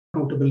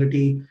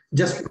accountability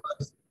just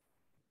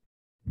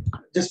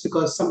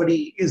because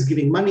somebody is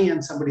giving money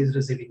and somebody is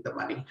receiving the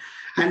money.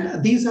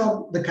 And these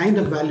are the kind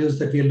of values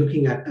that we are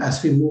looking at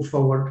as we move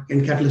forward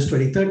in Catalyst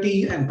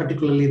 2030, and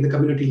particularly in the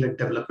community-led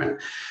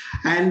development.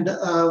 And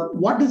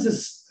what does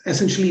this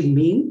essentially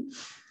mean?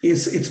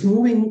 It's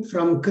moving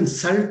from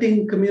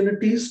consulting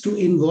communities to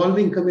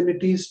involving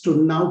communities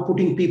to now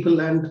putting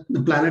people and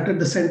the planet at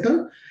the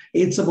center.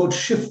 It's about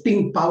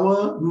shifting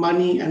power,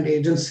 money, and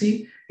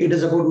agency. It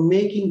is about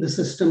making the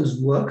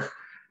systems work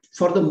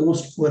for the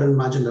most poor and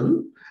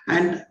marginal.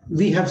 And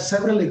we have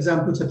several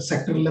examples at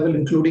sector level,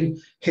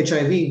 including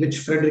HIV, which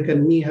Frederick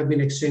and me have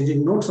been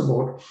exchanging notes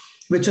about,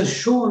 which has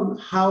shown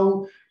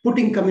how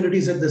putting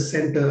communities at the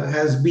center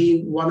has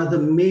been one of the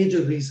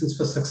major reasons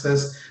for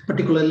success,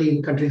 particularly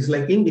in countries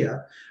like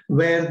India,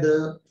 where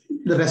the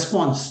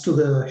response to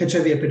the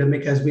HIV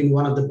epidemic has been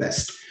one of the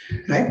best.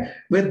 Right.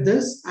 With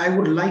this, I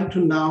would like to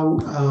now,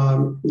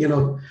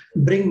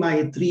 bring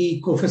my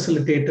three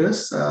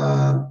co-facilitators,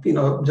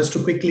 just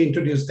to quickly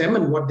introduce them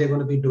and what they're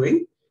going to be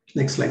doing.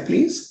 Next slide,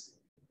 please.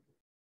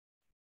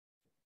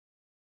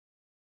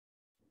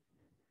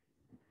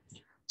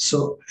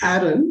 So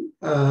Aaron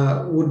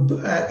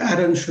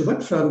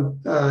Schubert from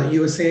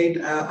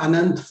USAID,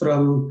 Anant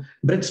from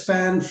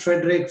Britspan,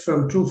 Frederick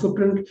from True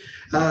Footprint.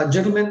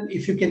 Gentlemen,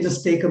 if you can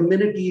just take a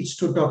minute each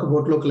to talk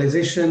about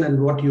localization and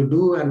what you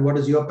do and what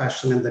is your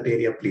passion in that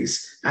area,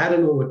 please.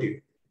 Aaron, over to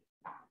you.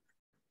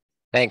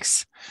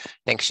 Thanks,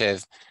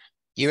 Shiv.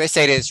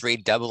 USAID is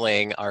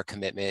redoubling our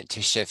commitment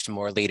to shift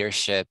more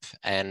leadership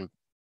and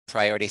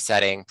priority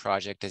setting,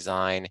 project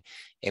design,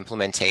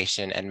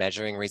 implementation, and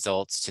measuring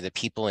results to the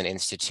people and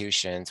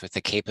institutions with the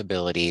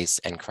capabilities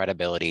and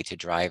credibility to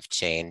drive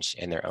change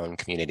in their own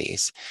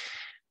communities.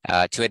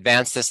 To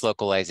advance this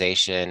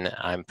localization,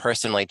 I'm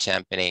personally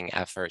championing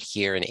effort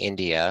here in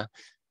India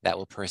that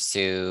will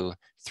pursue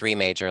three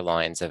major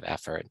lines of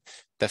effort.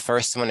 The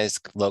first one is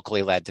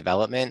locally led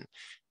development,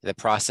 the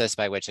process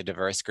by which a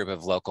diverse group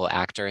of local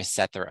actors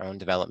set their own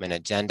development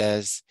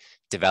agendas,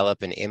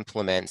 develop and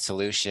implement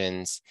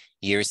solutions,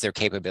 use their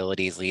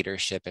capabilities,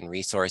 leadership, and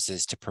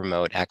resources to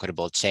promote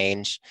equitable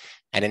change,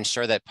 and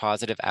ensure that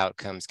positive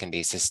outcomes can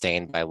be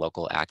sustained by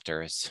local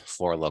actors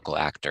for local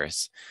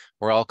actors.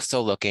 We're also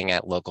looking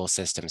at local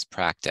systems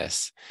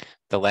practice,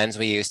 the lens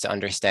we use to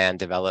understand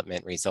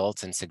development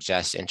results and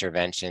suggest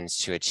interventions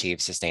to achieve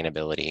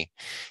sustainability.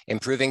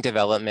 Improving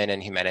development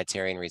and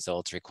humanitarian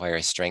results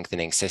requires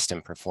strengthening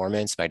system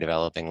performance by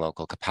developing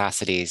local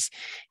capacities,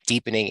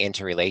 deepening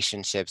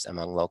interrelationships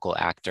among local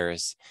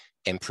actors,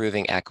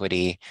 improving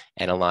equity,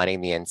 and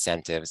aligning the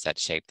incentives that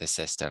shape the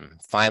system.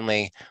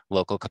 Finally,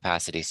 local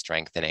capacity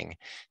strengthening,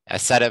 a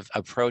set of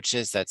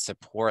approaches that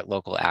support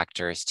local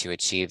actors to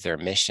achieve their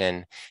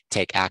mission,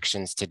 take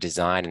actions to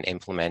design and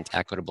implement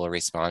equitable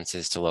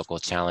responses to local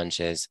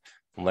challenges,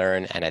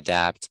 learn and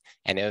adapt,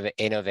 and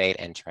innovate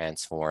and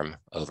transform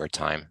over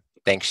time.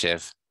 Thanks,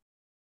 Shiv.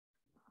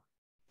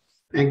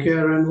 Thank you,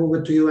 Aaron.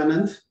 Over to you,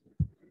 Anand.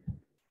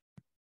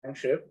 Thanks,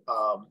 Shiv.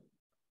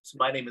 So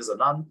my name is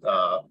Anand.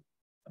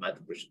 I'm at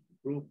the British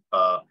group.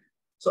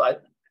 So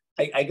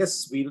I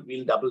guess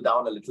we'll double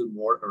down a little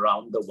more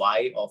around the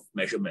why of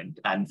measurement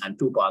and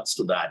two parts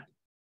to that.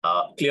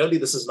 Clearly,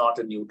 this is not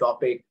a new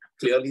topic.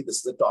 Clearly, this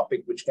is a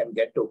topic which can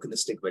get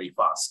tokenistic very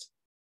fast.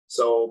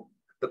 So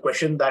the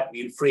question that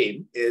we'll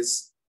frame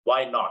is,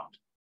 why not?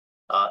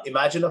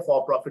 Imagine a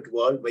for-profit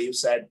world where you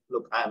said,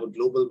 look, I have a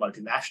global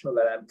multinational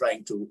and I'm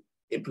trying to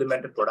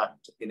implement a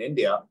product in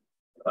India.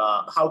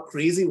 How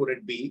crazy would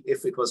it be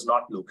if it was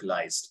not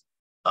localized?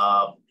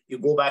 You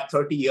go back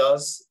 30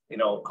 years,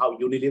 how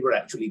Unilever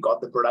actually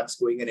got the products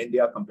going in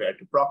India compared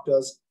to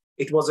Procter's.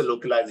 It was a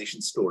localization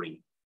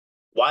story.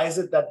 Why is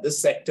it that this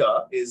sector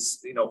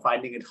is,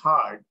 finding it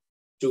hard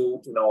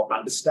to,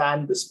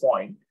 understand this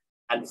point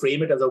and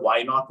frame it as a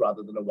why not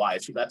rather than a why?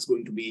 So that's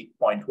going to be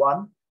point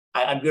one.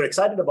 And we're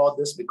excited about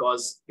this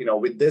because,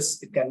 with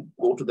this, it can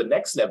go to the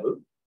next level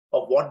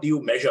of what do you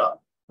measure,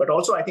 but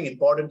also I think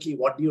importantly,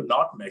 what do you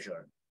not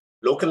measure?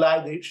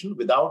 Localization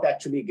without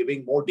actually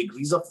giving more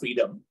degrees of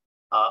freedom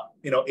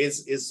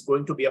is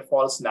going to be a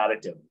false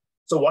narrative.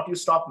 So what you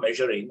stop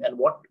measuring and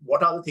what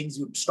are the things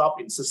you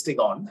stop insisting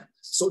on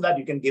so that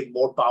you can give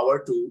more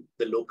power to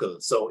the local.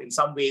 So in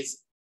some ways,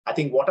 I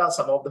think what are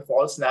some of the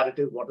false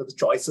narratives? What are the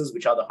choices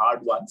which are the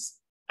hard ones?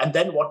 And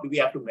then what do we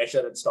have to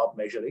measure and stop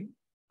measuring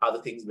are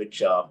the things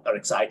which are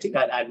exciting.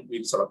 And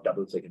we'll sort of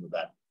double click into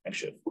that. Thanks,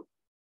 Shiv.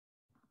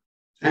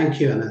 Thank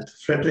you, Anand.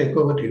 Frederick,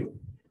 over to you.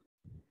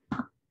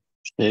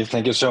 Dave,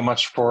 thank you so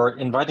much for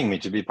inviting me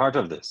to be part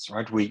of this,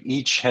 right? We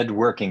each had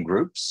working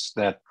groups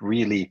that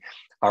really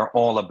are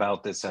all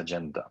about this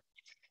agenda.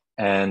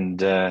 And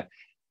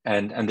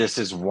this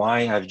is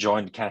why I've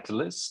joined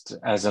Catalyst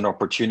as an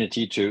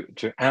opportunity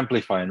to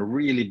amplify and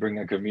really bring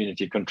a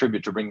community,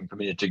 contribute to bringing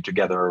community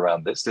together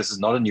around this. This is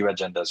not a new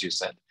agenda, as you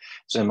said.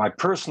 So my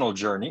personal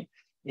journey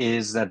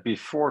is that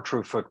before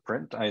True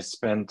Footprint, I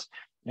spent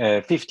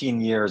 15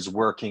 years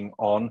working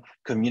on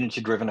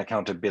community-driven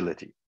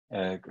accountability.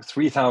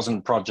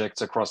 3,000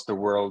 projects across the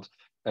world,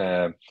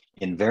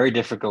 in very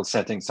difficult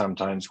settings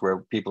sometimes where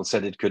people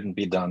said it couldn't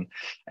be done.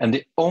 And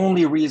the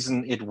only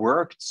reason it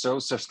worked so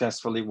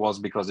successfully was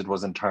because it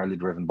was entirely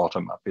driven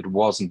bottom up. It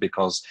wasn't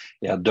because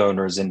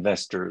donors,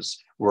 investors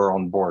were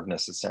on board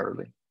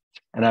necessarily.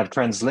 And I've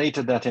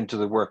translated that into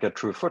the work at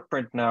True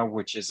Footprint now,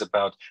 which is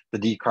about the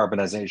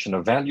decarbonization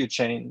of value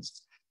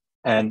chains,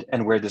 and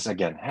where this,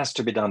 again, has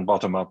to be done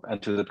bottom up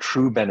and to the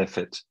true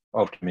benefit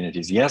of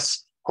communities.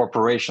 Yes,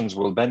 corporations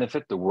will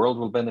benefit, the world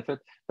will benefit,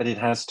 but it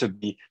has to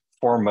be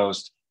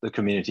foremost the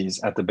communities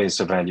at the base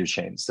of value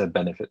chains that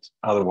benefit.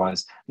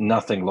 Otherwise,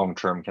 nothing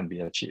long-term can be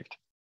achieved.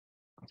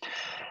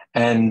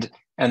 And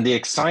the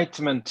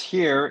excitement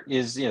here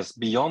is, yes,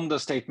 beyond the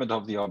statement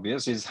of the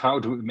obvious, is how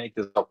do we make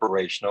this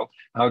operational?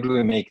 How do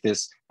we make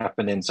this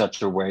happen in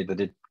such a way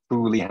that it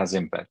truly has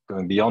impact,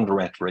 going beyond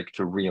rhetoric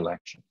to real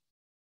action?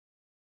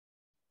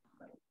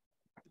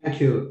 Thank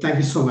you. Thank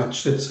you so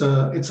much. It's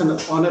an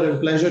honor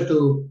and pleasure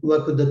to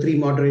work with the three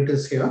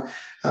moderators here.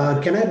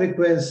 Can I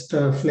request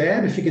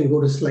Flair, if you can go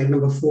to slide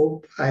number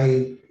 4?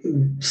 I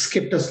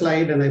skipped a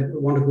slide and I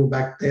want to go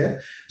back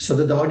there so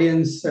that the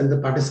audience and the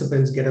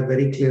participants get a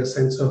very clear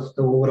sense of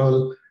the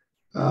overall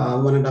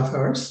 1.5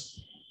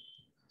 hours.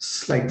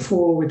 Slide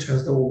 4, which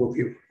has the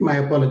overview. My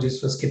apologies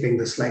for skipping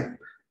this slide.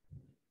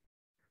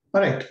 All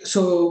right,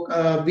 so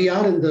we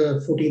are in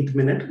the 14th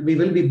minute. We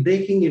will be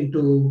breaking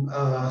into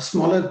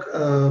smaller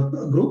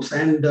groups,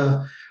 and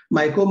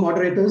my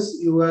co-moderators,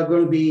 you are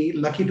going to be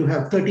lucky to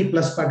have 30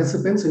 plus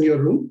participants in your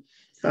room.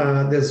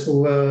 There's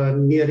over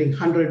nearing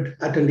 100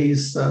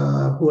 attendees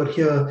who are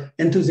here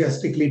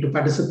enthusiastically to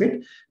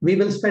participate. We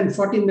will spend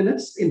 40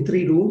 minutes in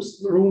 3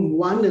 rooms. Room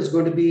 1 is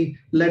going to be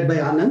led by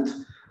Anand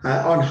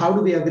on how do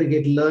we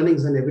aggregate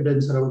learnings and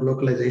evidence around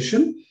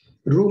localization.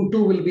 Room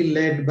 2 will be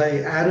led by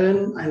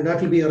Aaron, and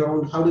that will be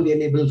around how do we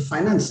enable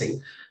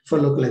financing for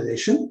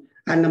localization.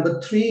 And number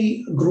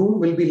 3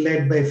 room will be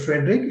led by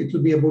Frederick. It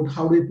will be about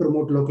how do we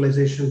promote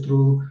localization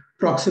through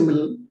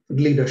proximal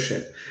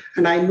leadership.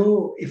 And I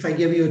know if I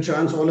gave you a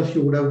chance, all of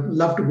you would have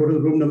loved to go to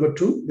room number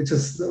 2, which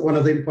is one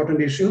of the important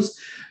issues.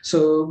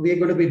 So we are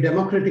going to be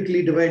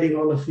democratically dividing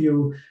all of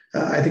you.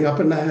 I think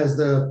Aparna has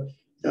the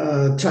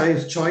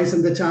choice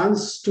and the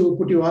chance to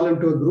put you all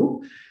into a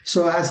group.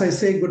 So as I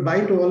say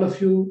goodbye to all of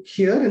you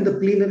here in the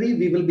plenary,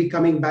 we will be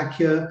coming back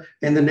here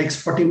in the next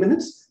 40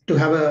 minutes to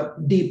have a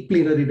deep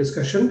plenary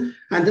discussion.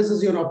 And this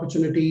is your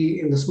opportunity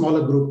in the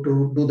smaller group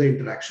to do the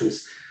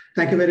interactions.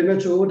 Thank you very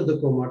much. Over to the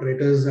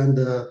co-moderators and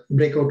the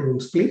breakout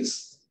rooms,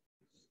 please.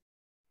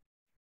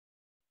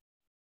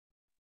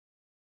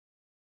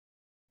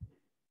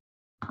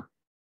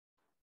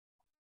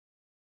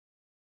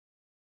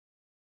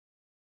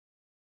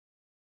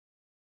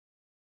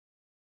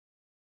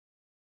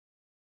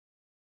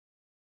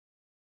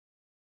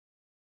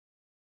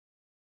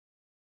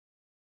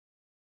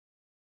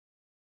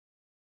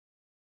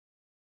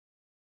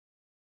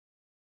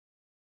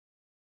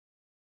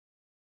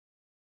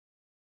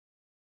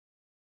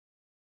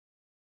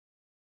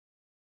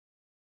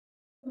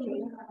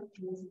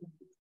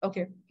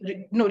 Okay.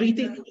 No,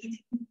 Riti.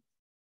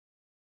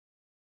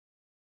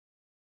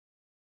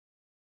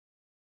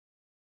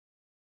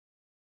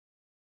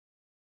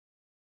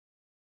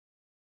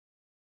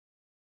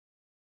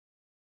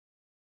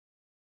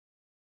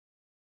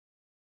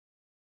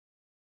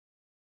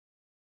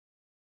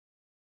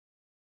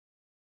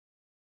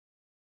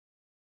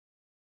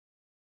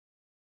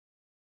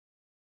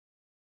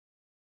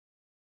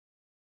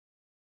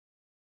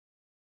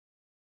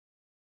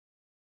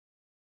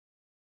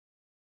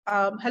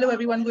 Hello,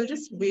 everyone. We'll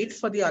just wait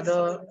for the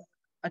other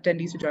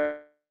attendees to join.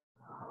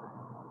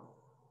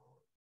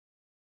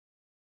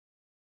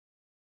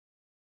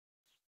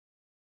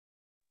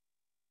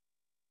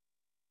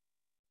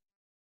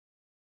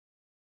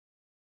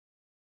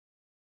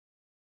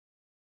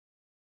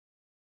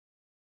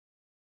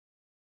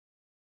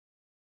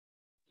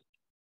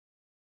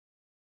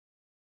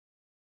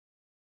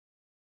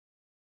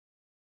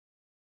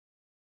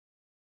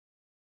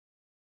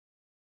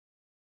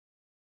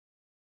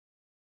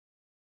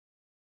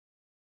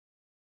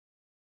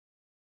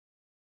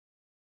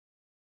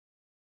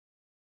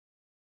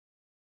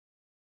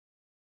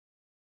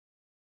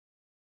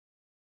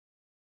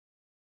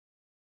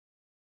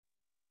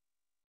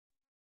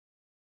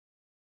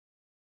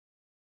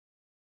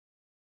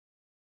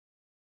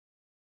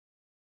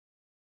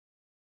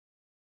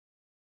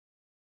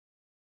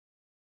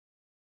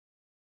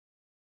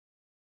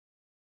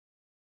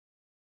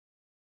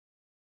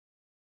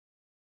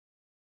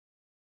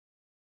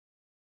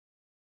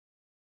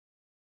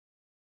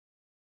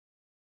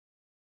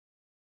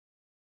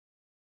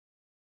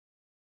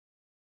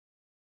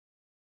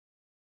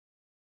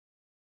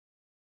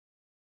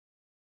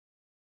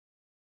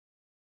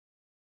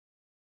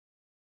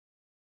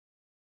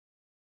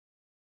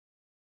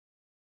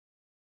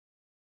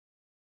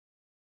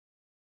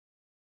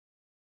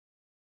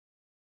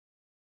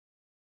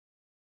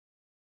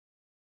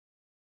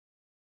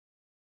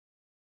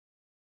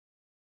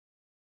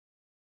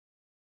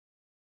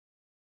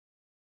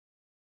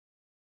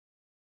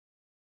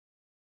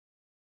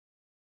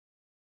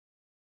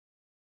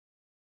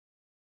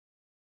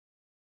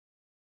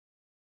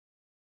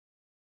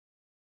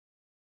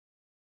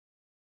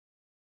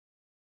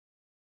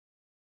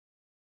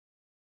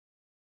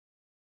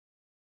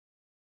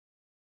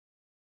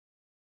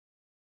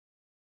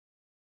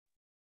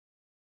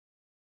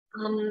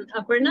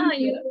 Aparna, are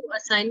you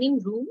assigning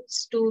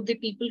rooms to the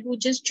people who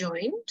just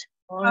joined?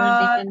 Or they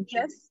can...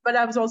 Yes, but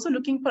I was also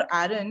looking for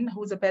Aaron,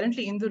 who's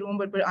apparently in the room,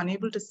 but we're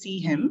unable to see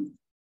him.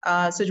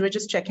 So we're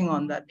just checking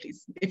on that,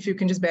 please. If you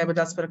can just bear with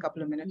us for a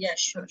couple of minutes. Yeah,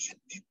 sure.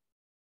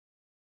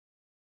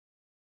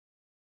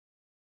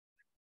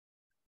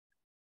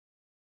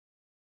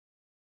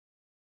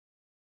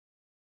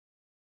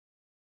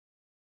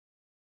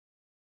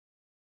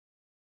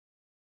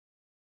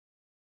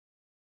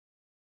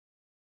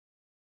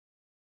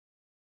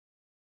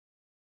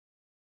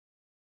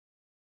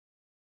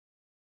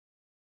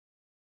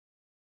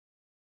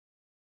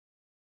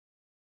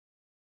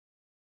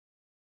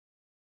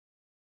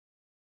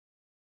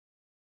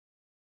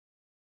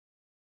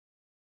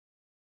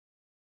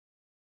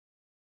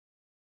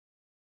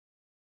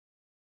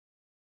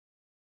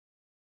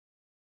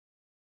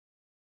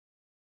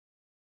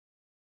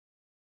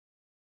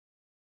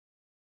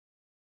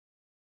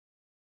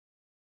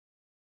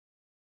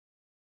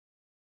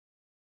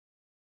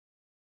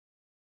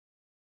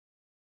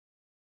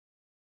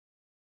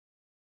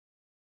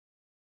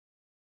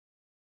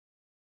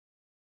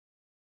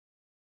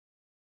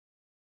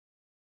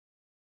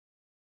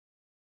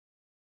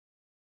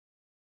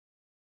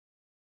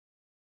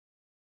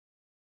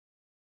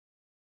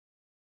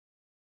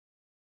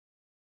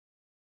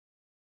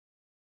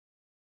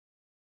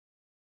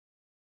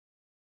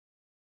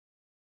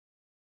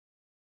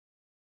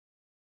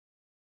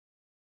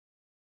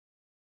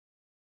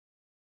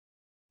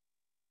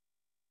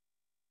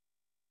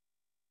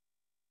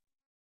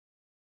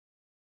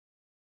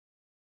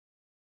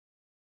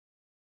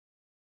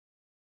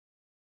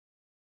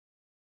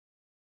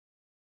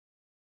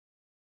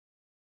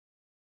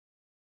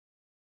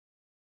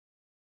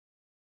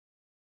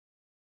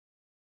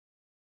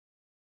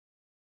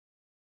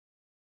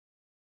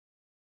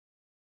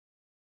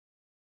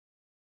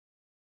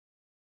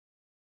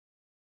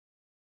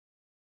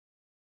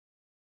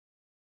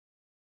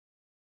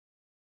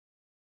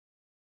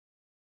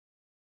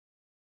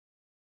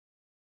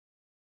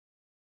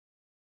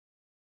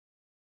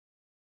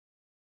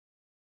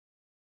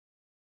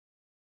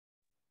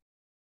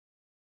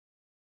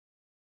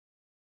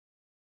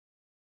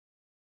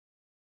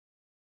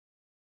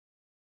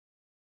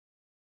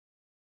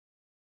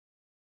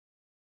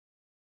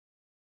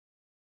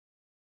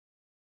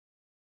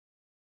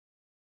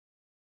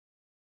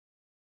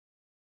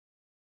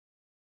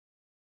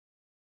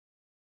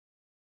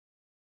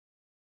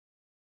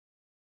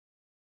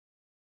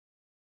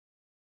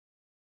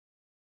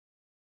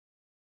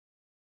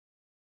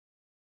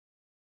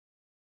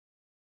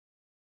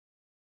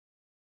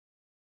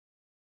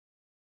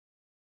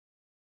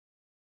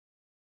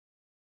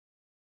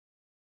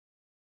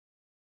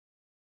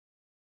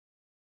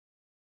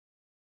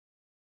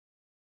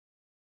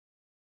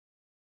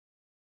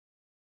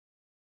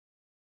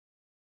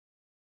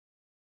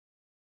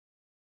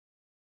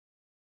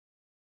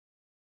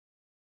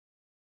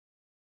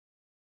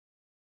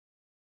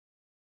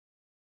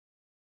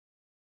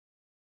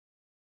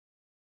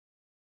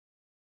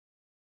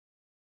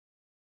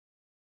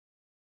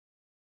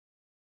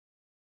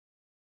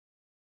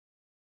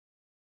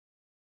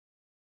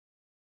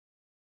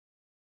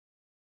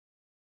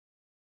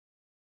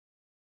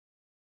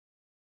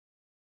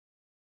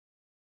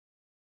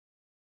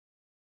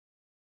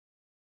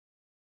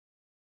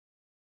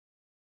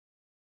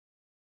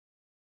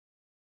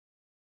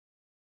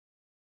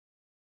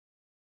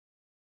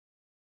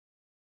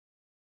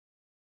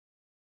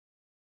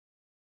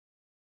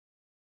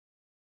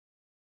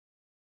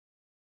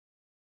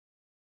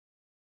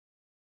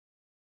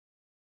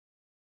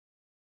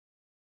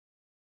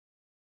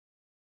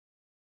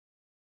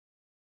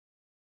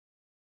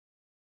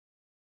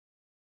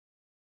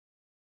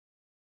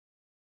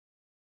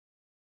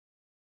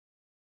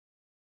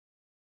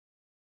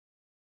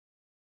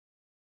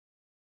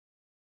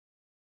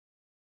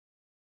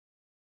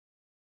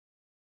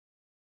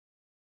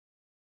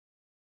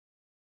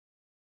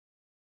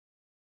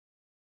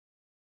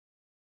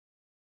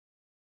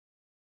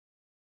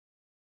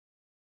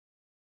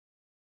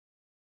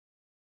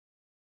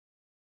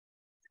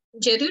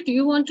 Jerry, do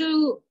you want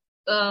to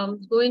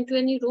go into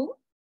any room?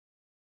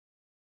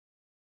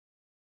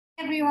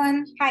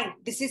 Everyone, hi,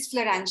 this is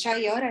Florantia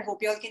here. I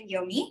hope you all can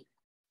hear me.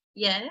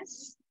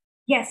 Yes.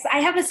 Yes,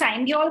 I have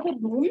assigned you all the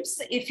rooms.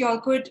 If you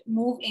all could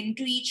move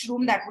into each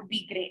room, that would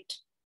be great.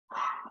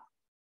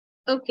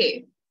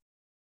 Okay.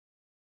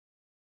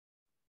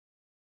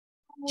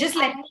 Just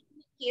let me,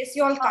 in case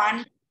you all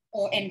can't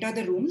enter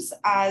the rooms,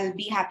 I'll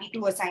be happy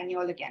to assign you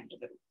all again to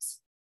the rooms.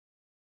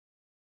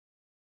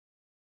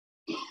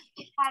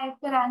 Hi,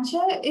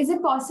 Florantia. Is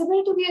it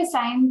possible to be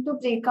assigned to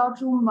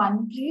breakout room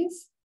 1,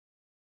 please?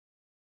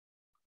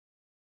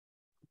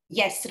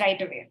 Yes,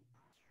 right away.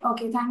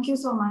 Okay, thank you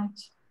so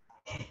much.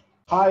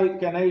 Hi,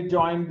 can I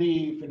join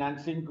the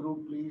financing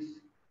group, please?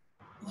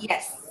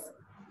 Yes.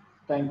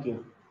 Thank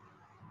you.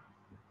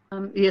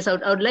 Yes, I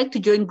would like to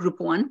join group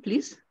 1,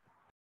 please.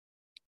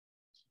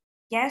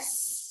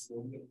 Yes.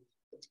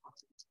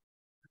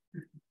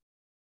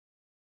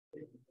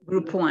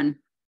 Group 1.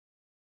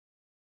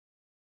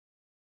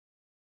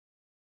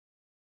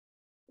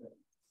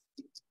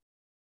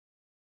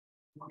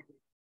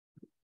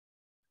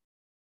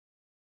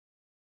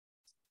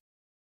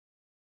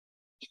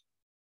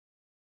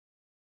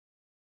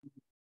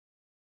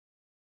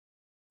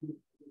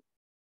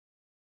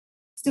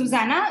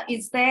 Susanna,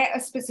 is there a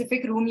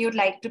specific room you'd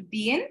like to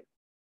be in?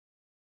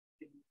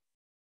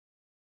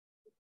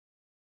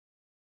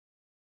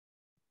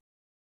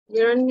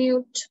 You're on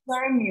mute.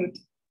 You're on mute.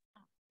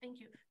 Thank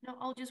you. No,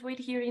 I'll just wait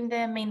here in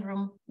the main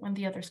room when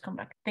the others come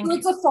back. Thank So you.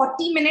 it's a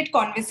 40-minute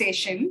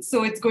conversation.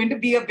 So it's going to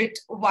be a bit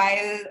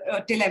while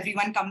till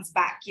everyone comes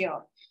back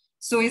here.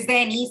 So is there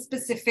any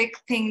specific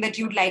thing that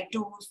you'd like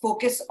to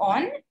focus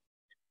on?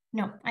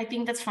 No, I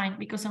think that's fine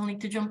because I'll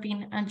need to jump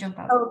in and jump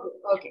out.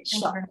 Okay,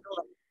 sure.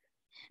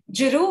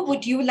 Jiru,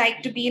 would you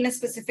like to be in a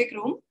specific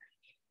room?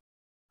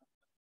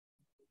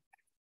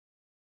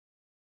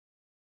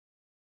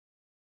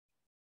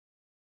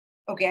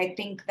 Okay, I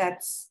think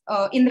that's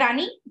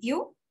Indrani,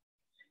 you?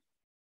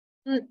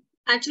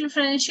 Actually,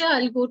 Francia,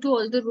 I'll go to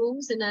all the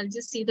rooms and I'll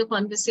just see the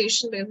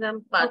conversation because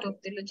I'm part of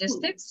the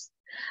logistics.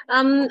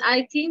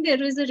 I think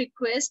there is a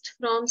request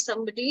from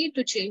somebody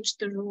to change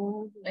the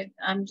room. Like,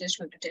 I'm just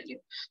going to tell you.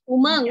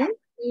 Umang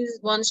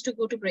wants to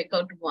go to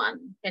breakout 1.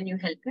 Can you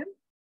help him?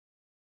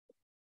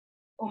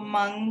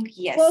 Umang,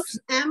 yes. Folks,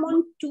 I'm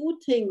on 2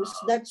 things.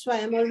 That's why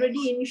I'm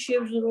already in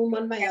Shiv's room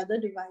on my other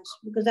device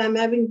because I'm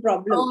having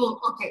problems. Oh,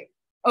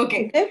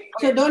 okay.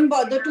 So don't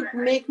bother to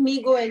make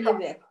me go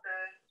anywhere.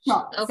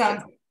 Sure. Okay.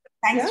 Sounds good.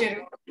 Thanks, Yeah?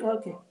 Jiru.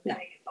 Okay. Yeah.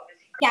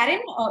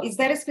 Karen, is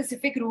there a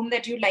specific room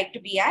that you'd like to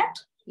be at?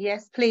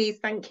 Yes, please.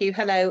 Thank you.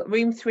 Hello.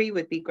 Room 3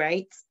 would be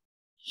great.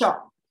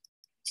 Sure.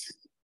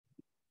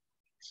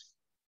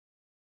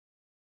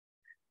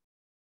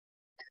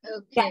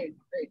 Okay,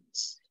 great.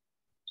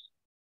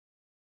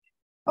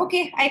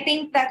 Okay, I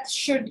think that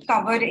should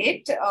cover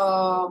it.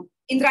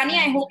 Indrani,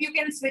 I hope you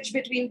can switch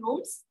between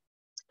rooms.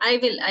 I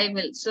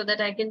will, so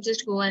that I can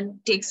just go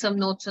and take some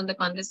notes on the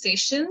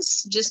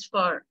conversations just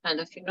for kind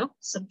of,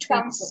 some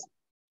tweaks.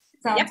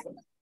 Sounds good.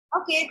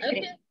 Okay,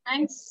 great.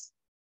 Thanks.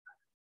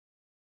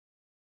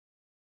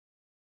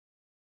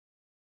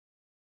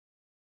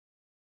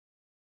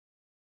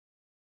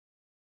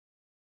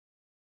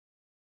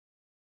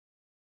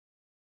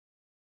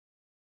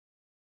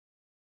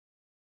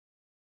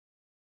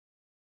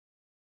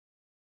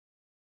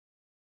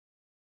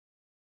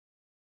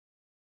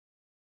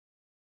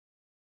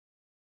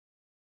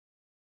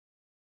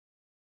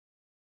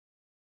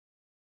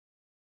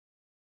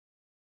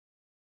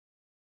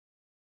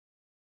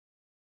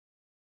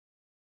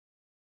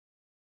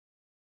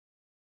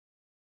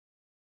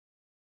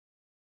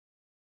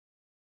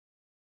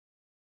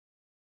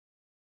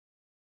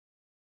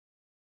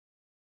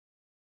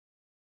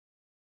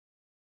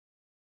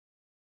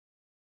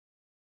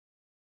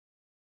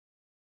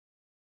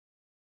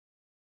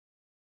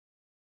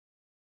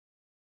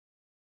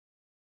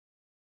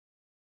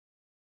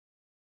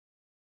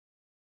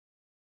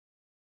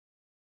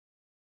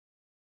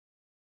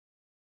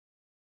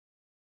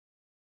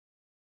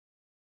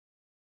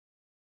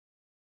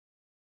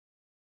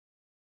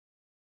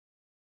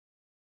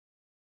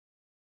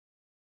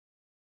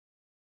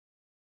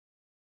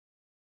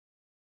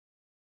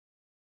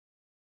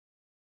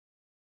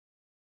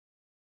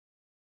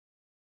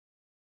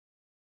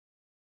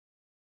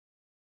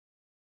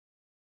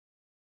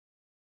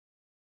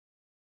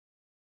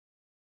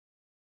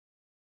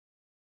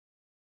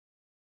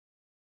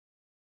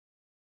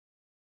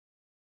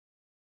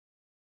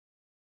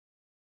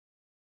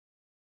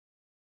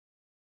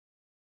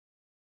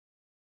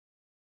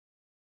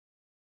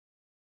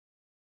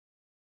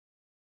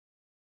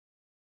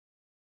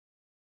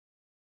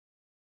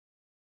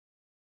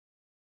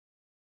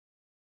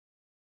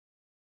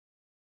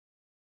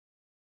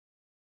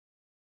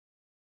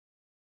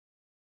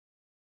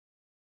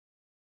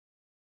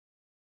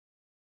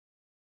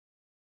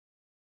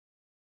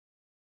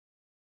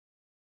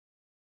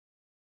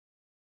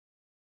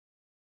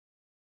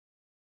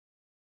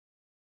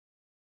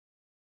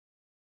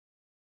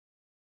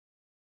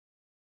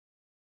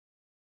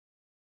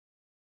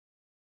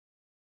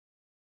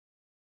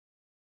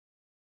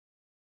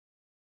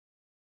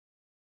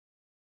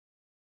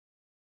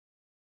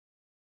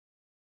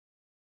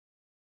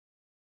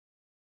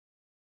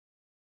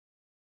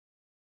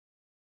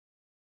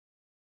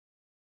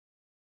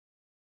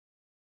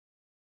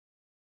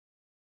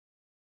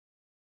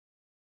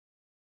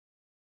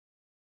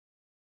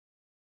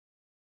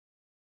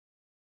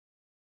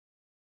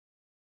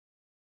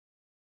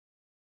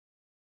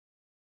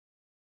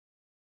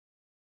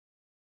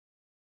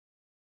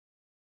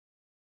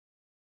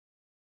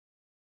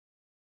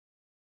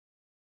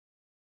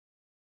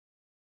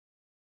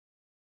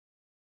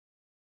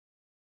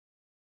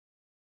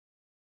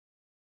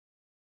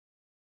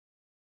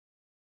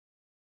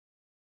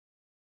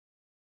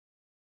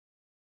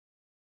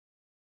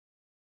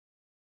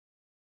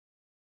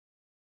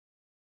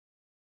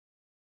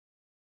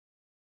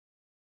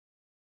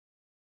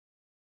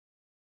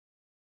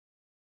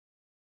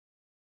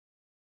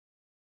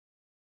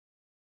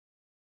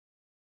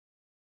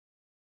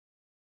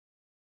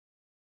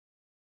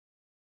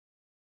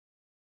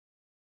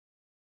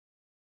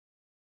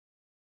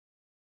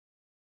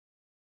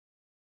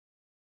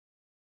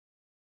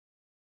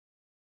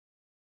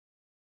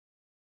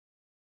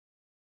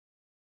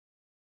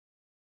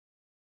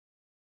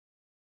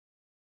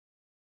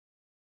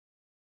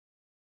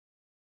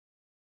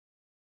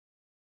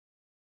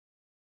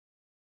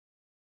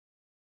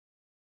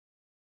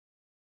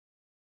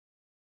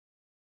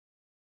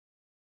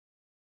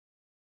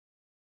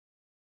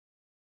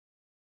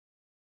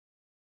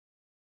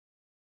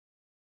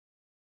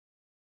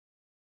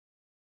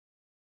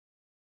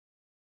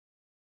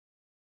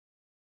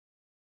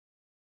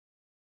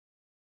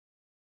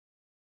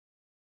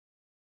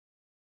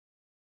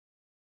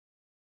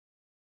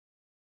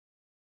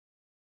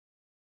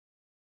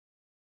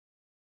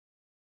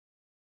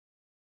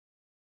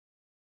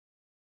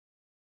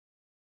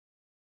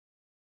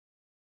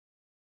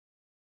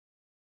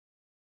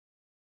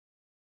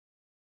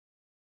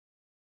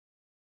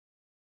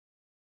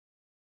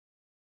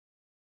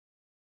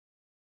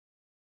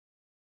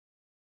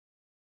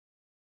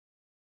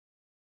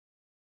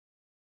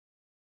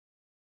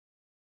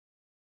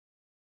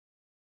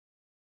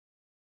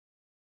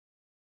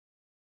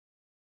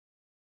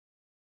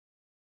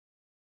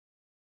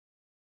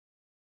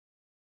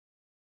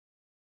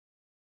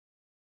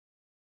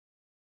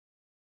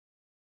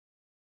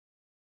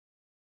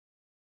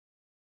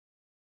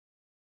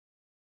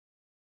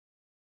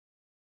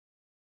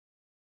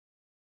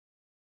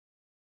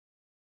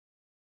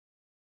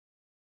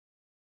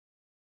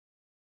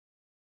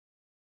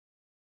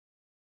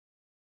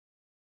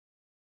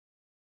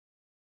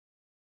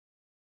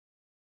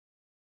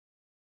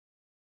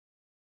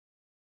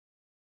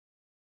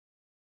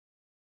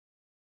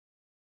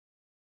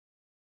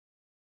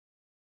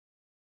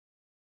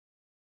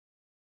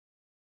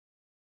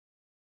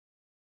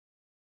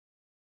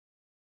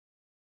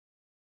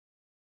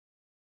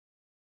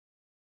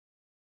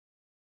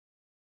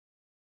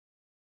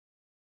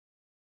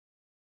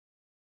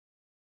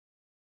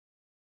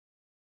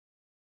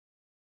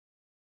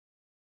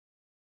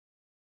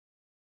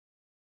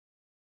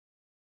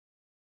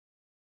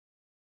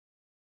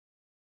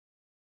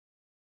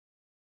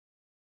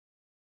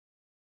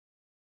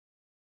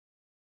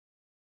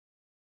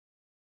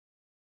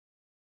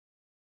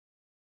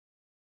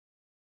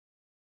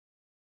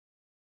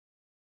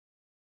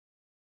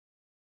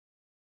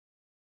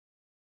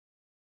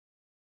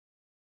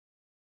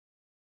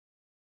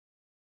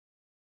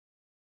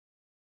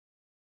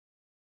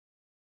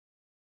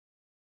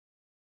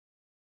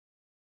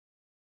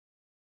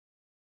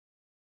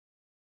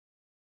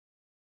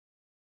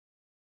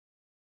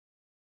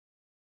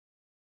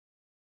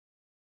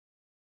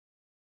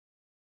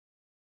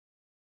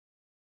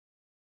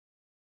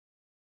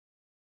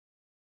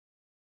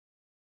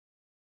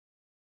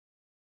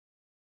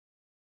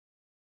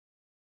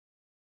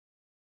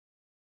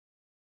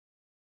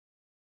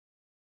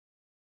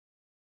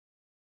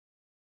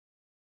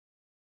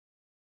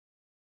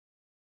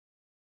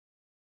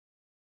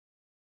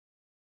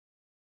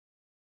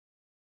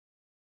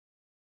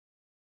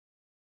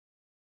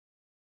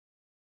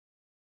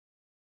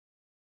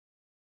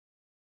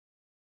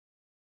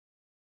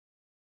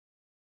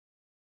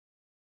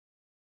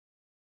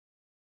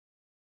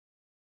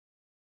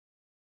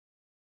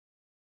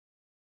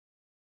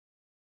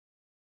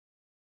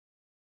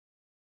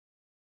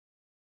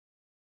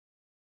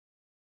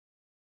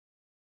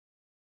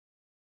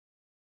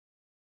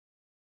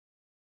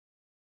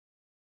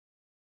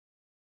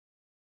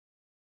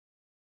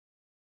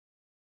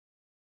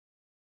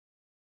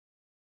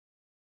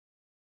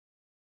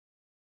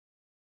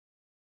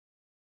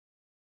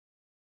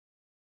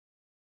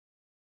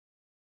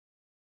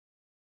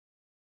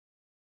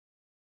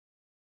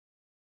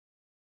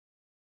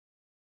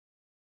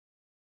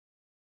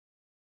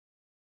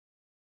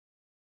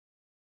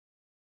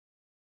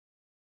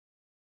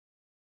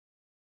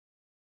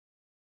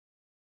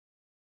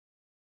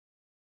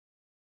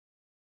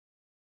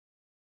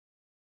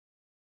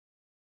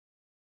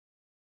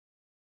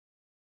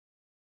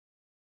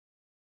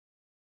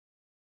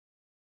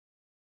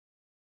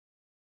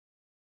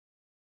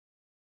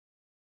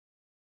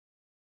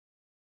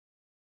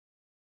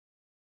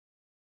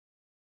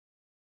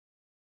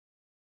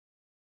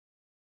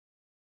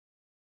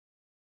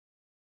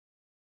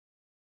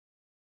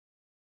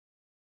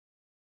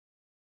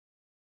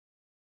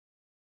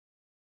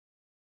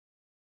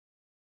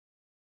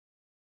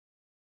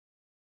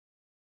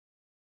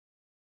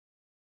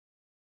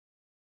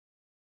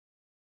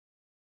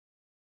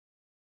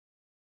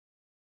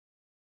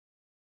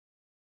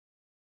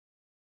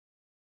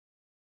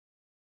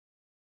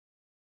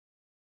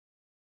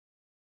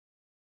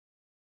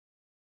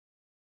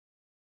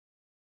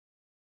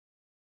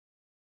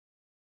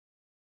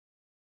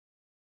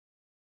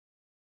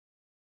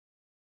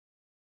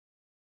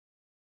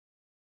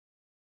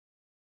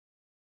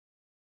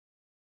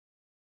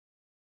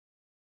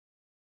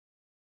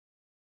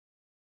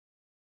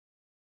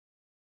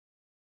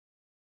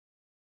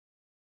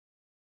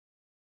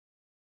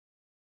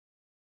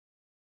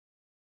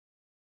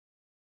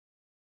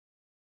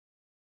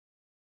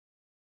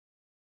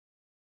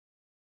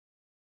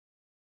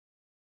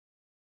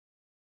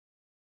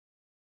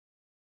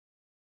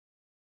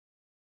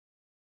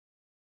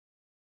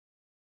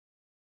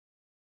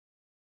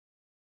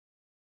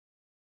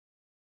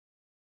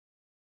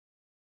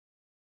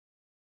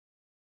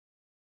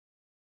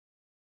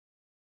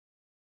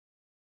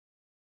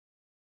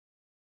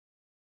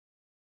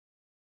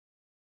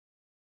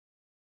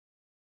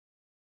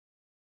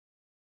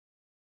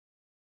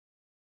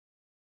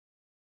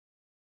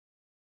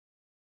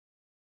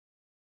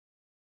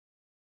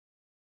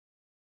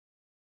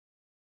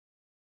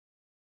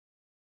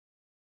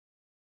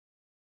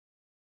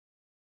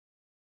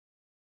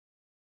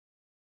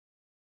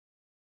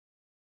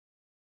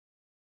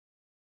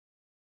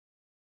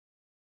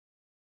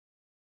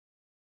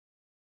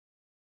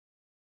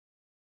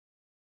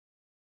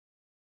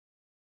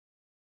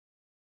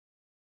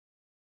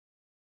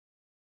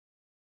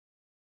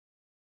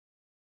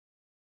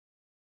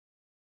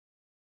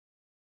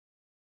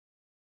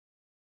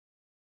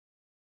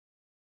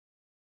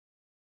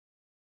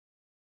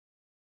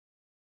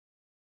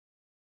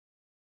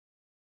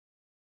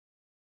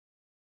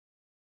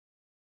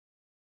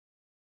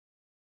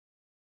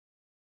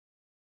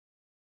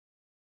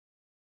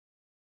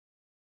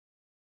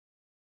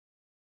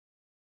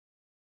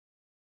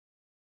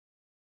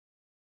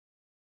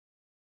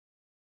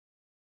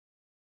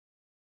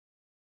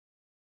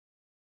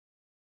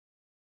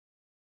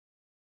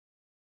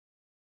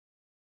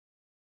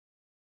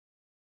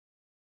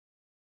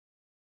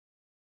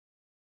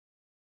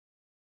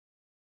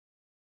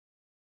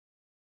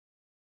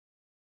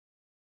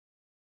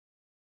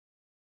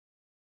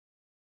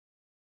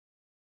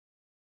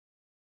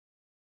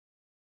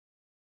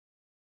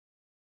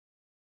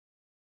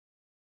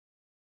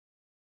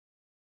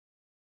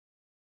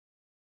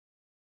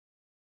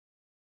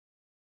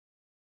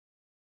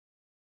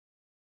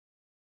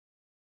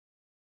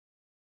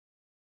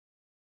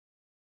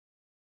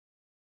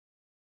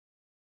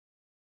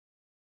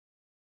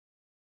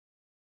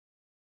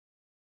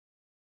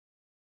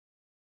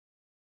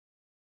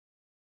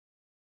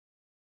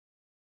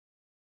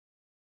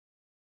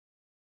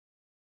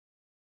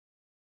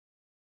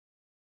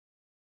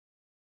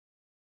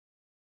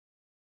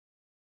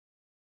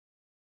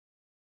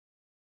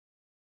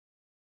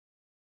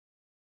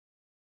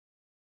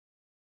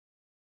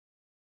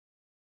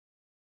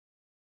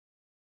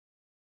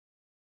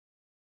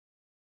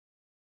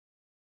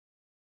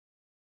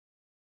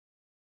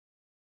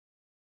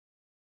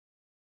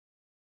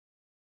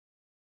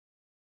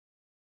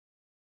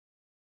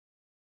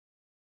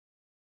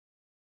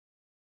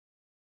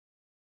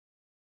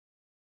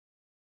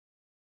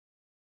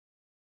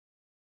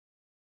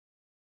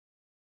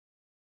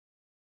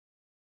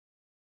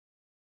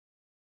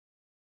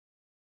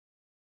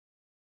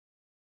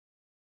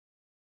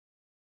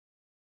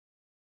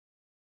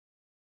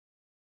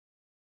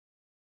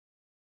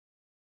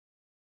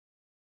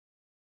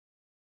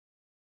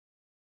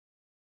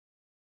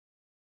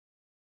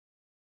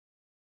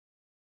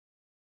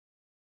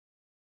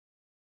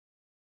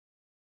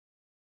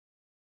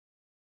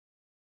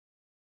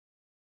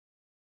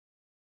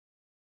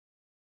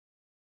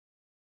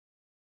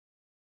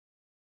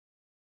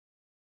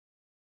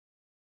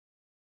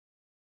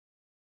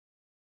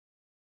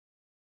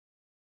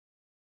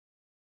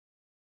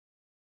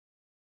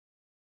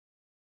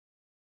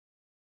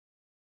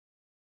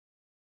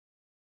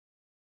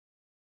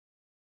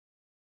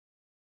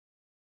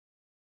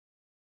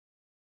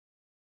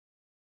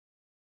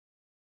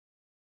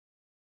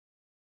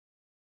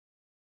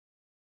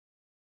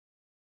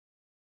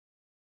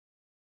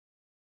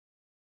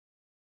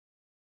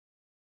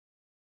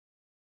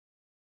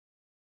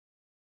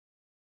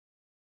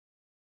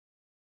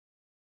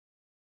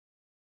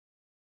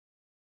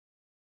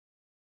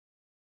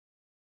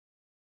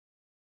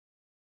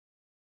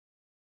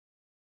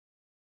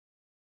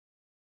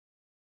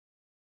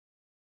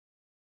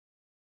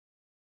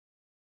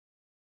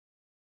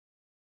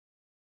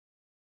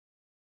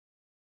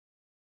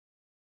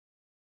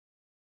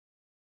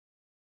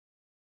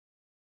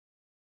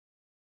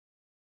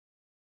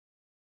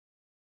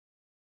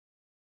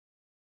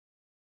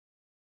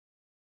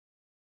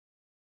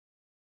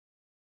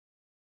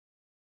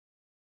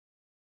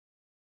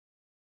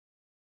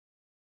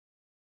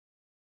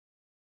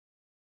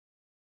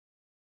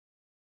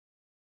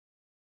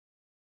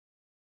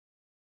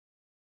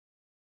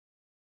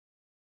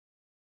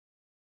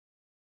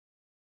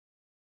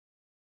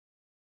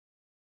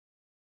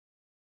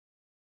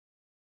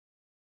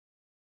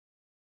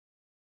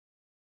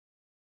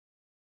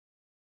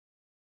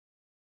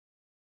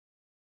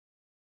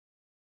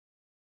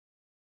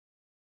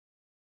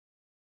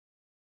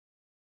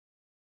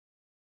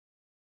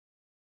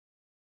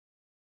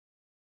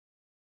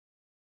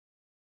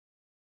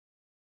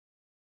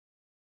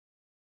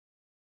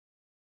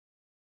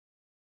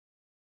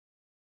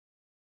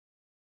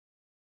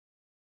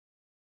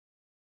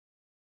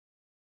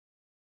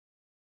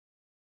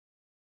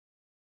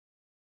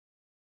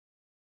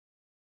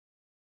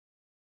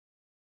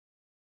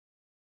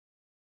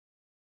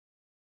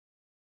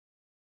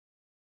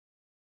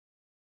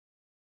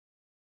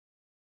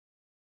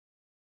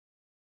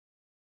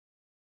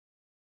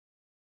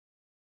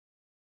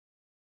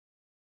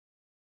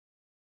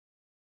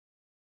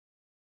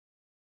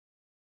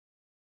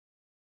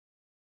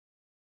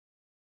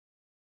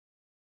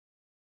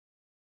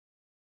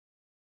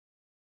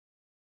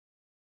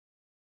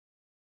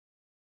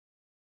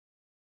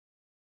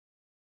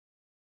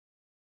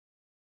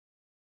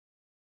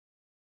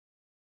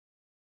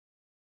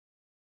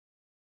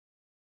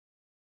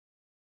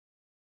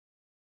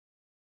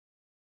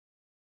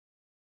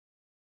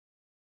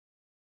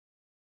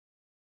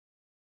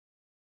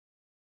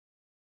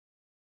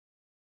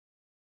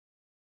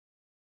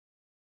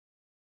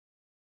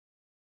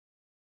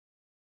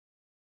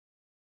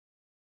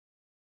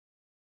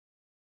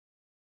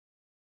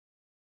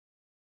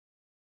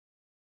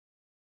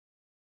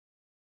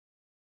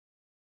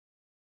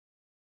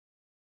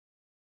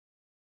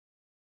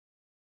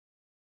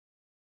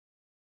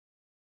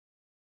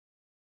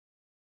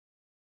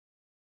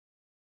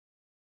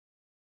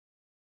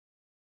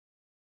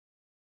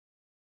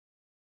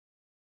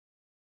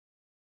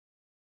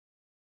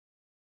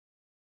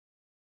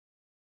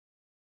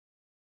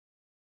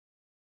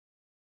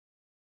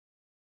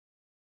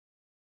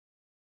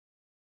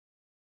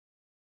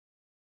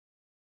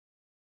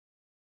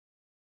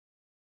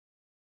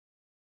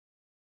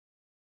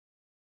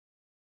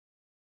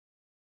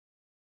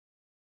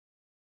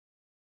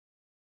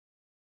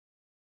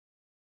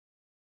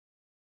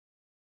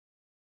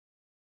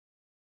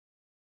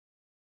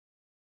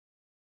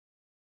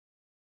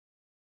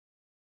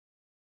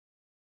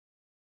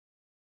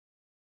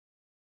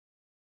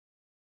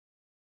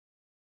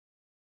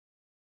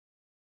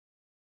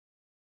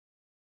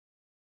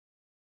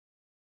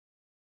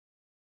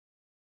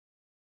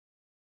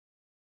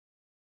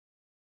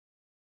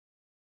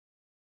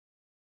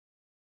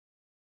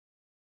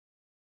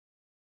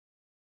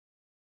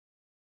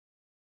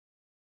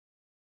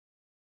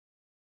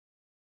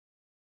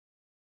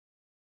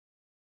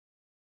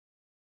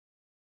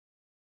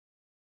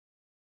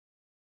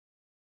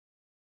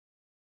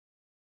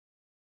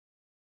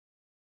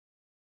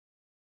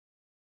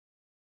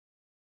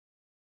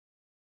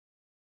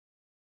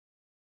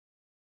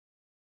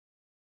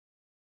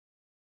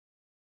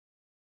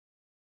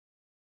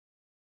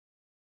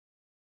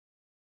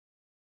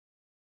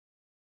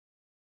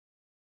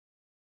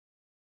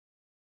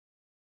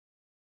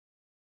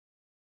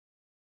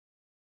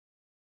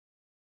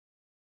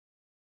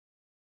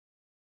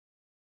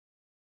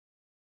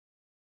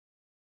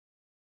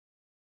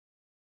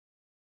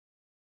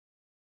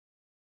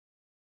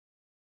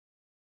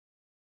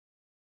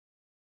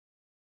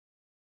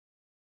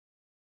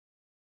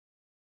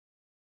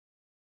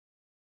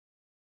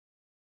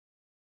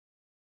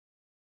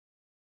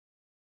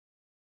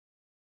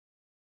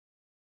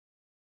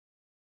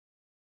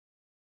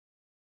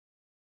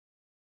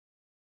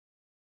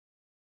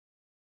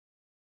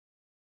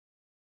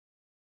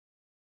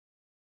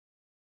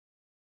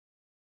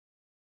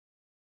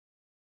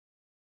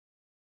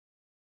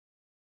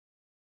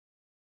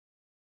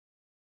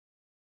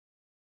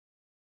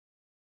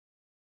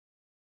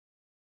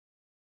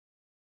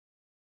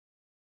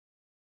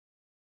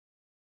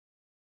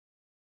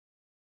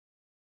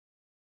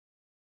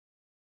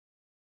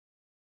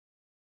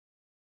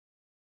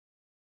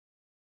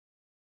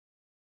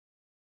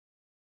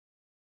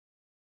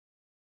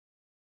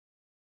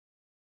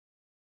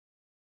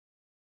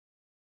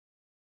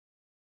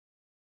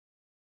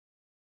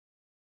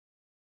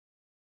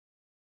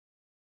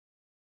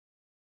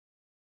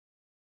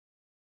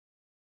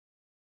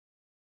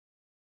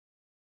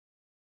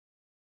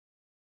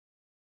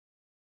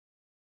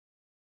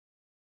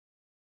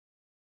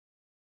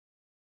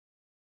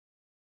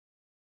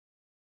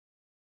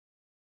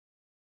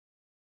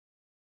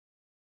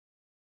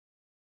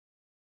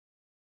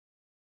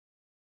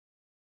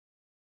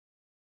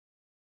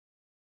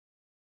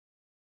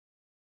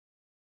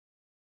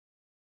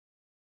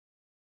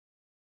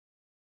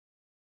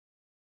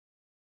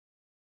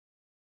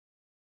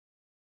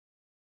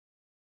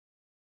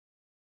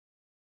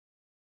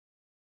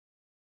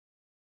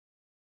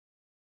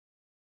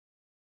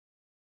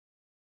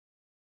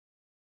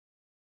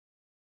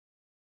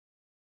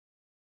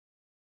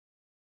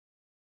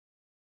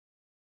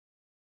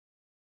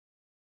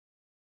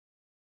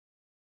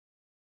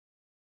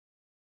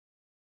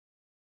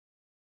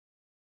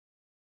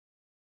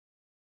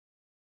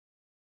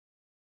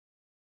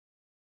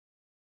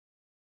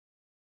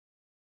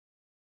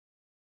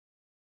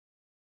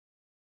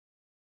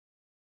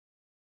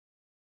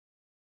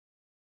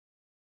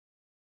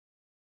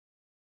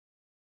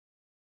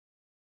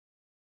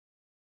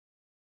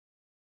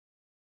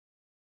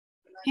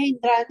 Hey,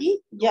 Indrani,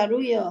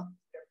 Jaru here.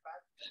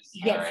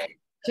 Yes,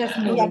 just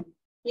moving.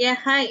 Yeah,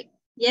 hi.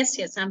 Yes,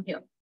 I'm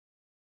here.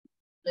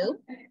 Hello?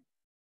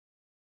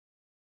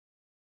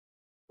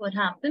 What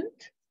happened?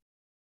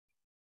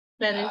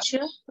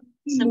 Florencia?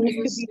 Somebody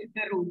Moved was... to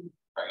the room.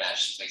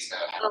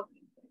 Oh.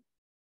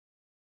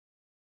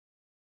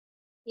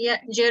 Yeah,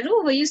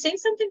 Jeru, were you saying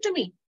something to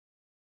me?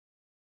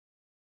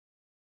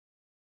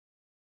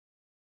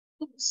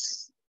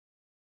 Oops.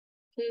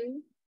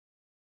 Okay.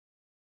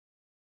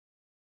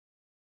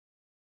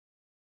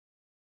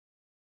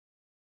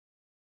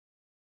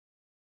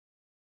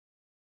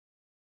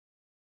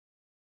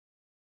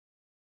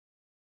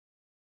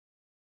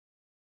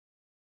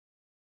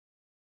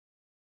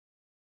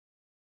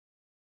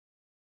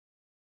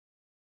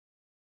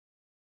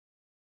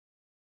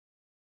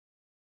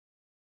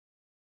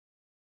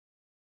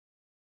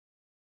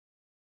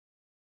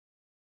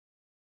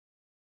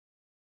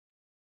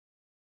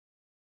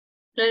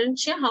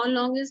 Florencia, how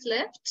long is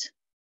left?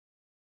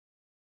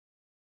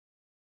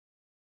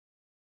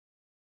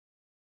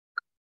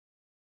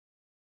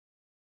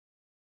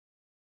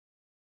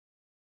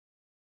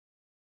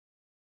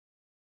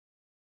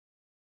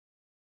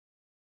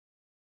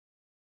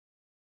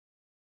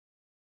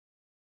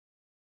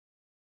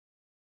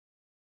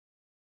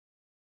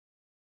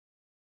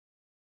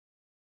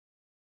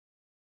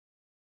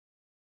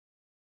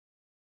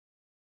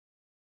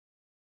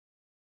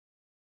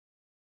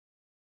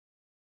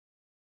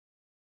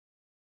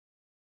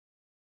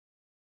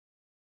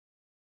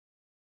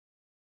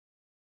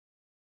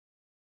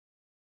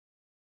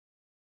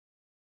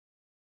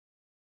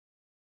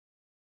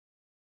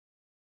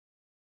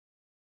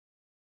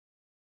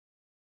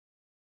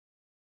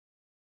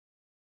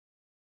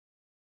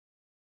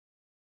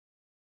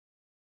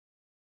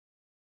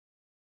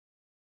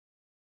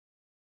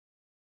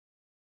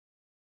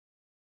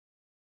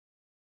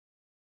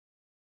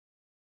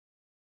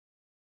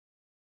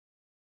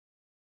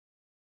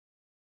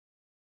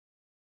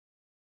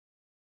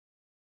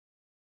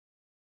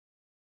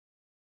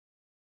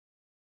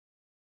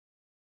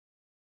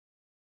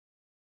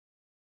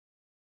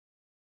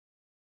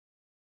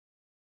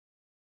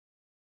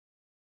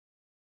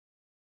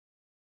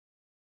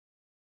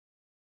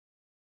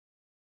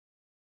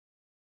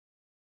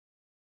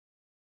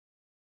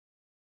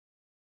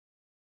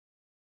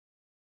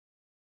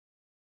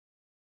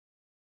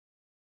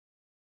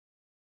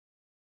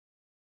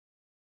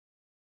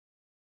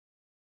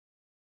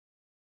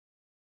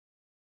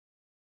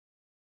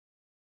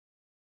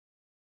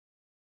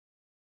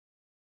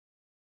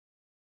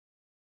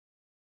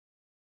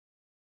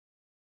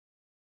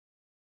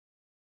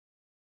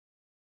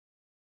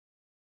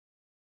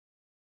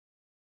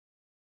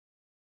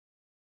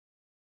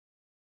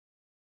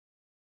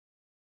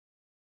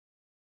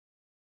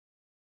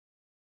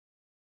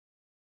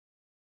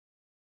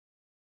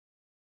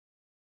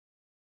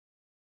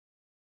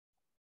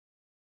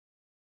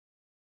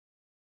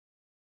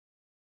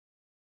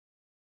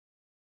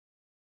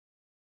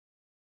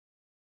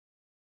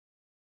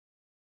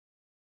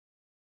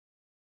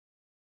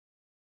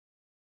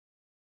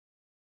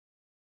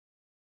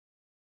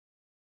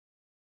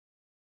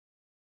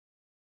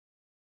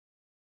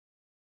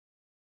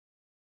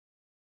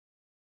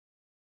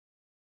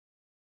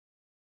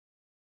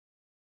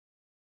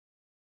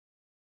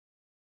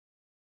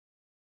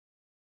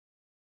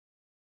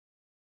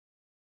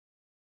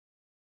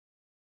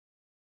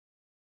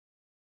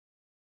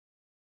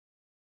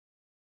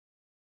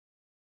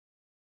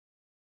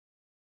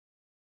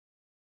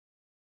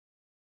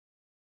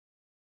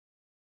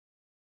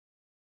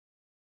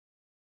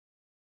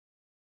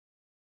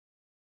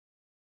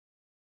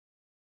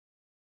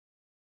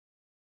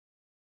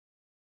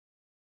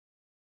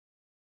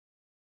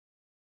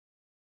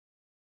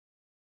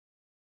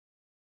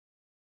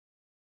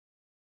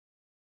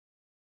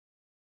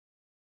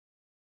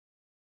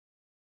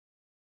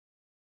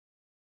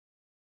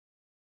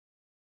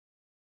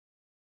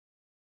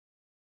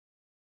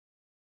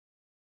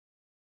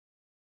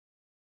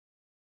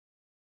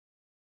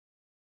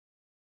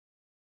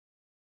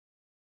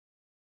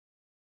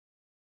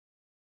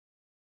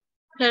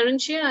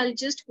 Florencia, I'll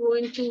just go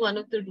into one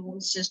of the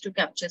rooms just to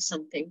capture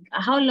something.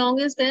 How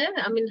long is there?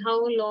 I mean,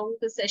 how long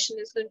the session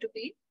is going to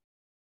be?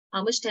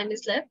 How much time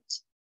is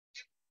left?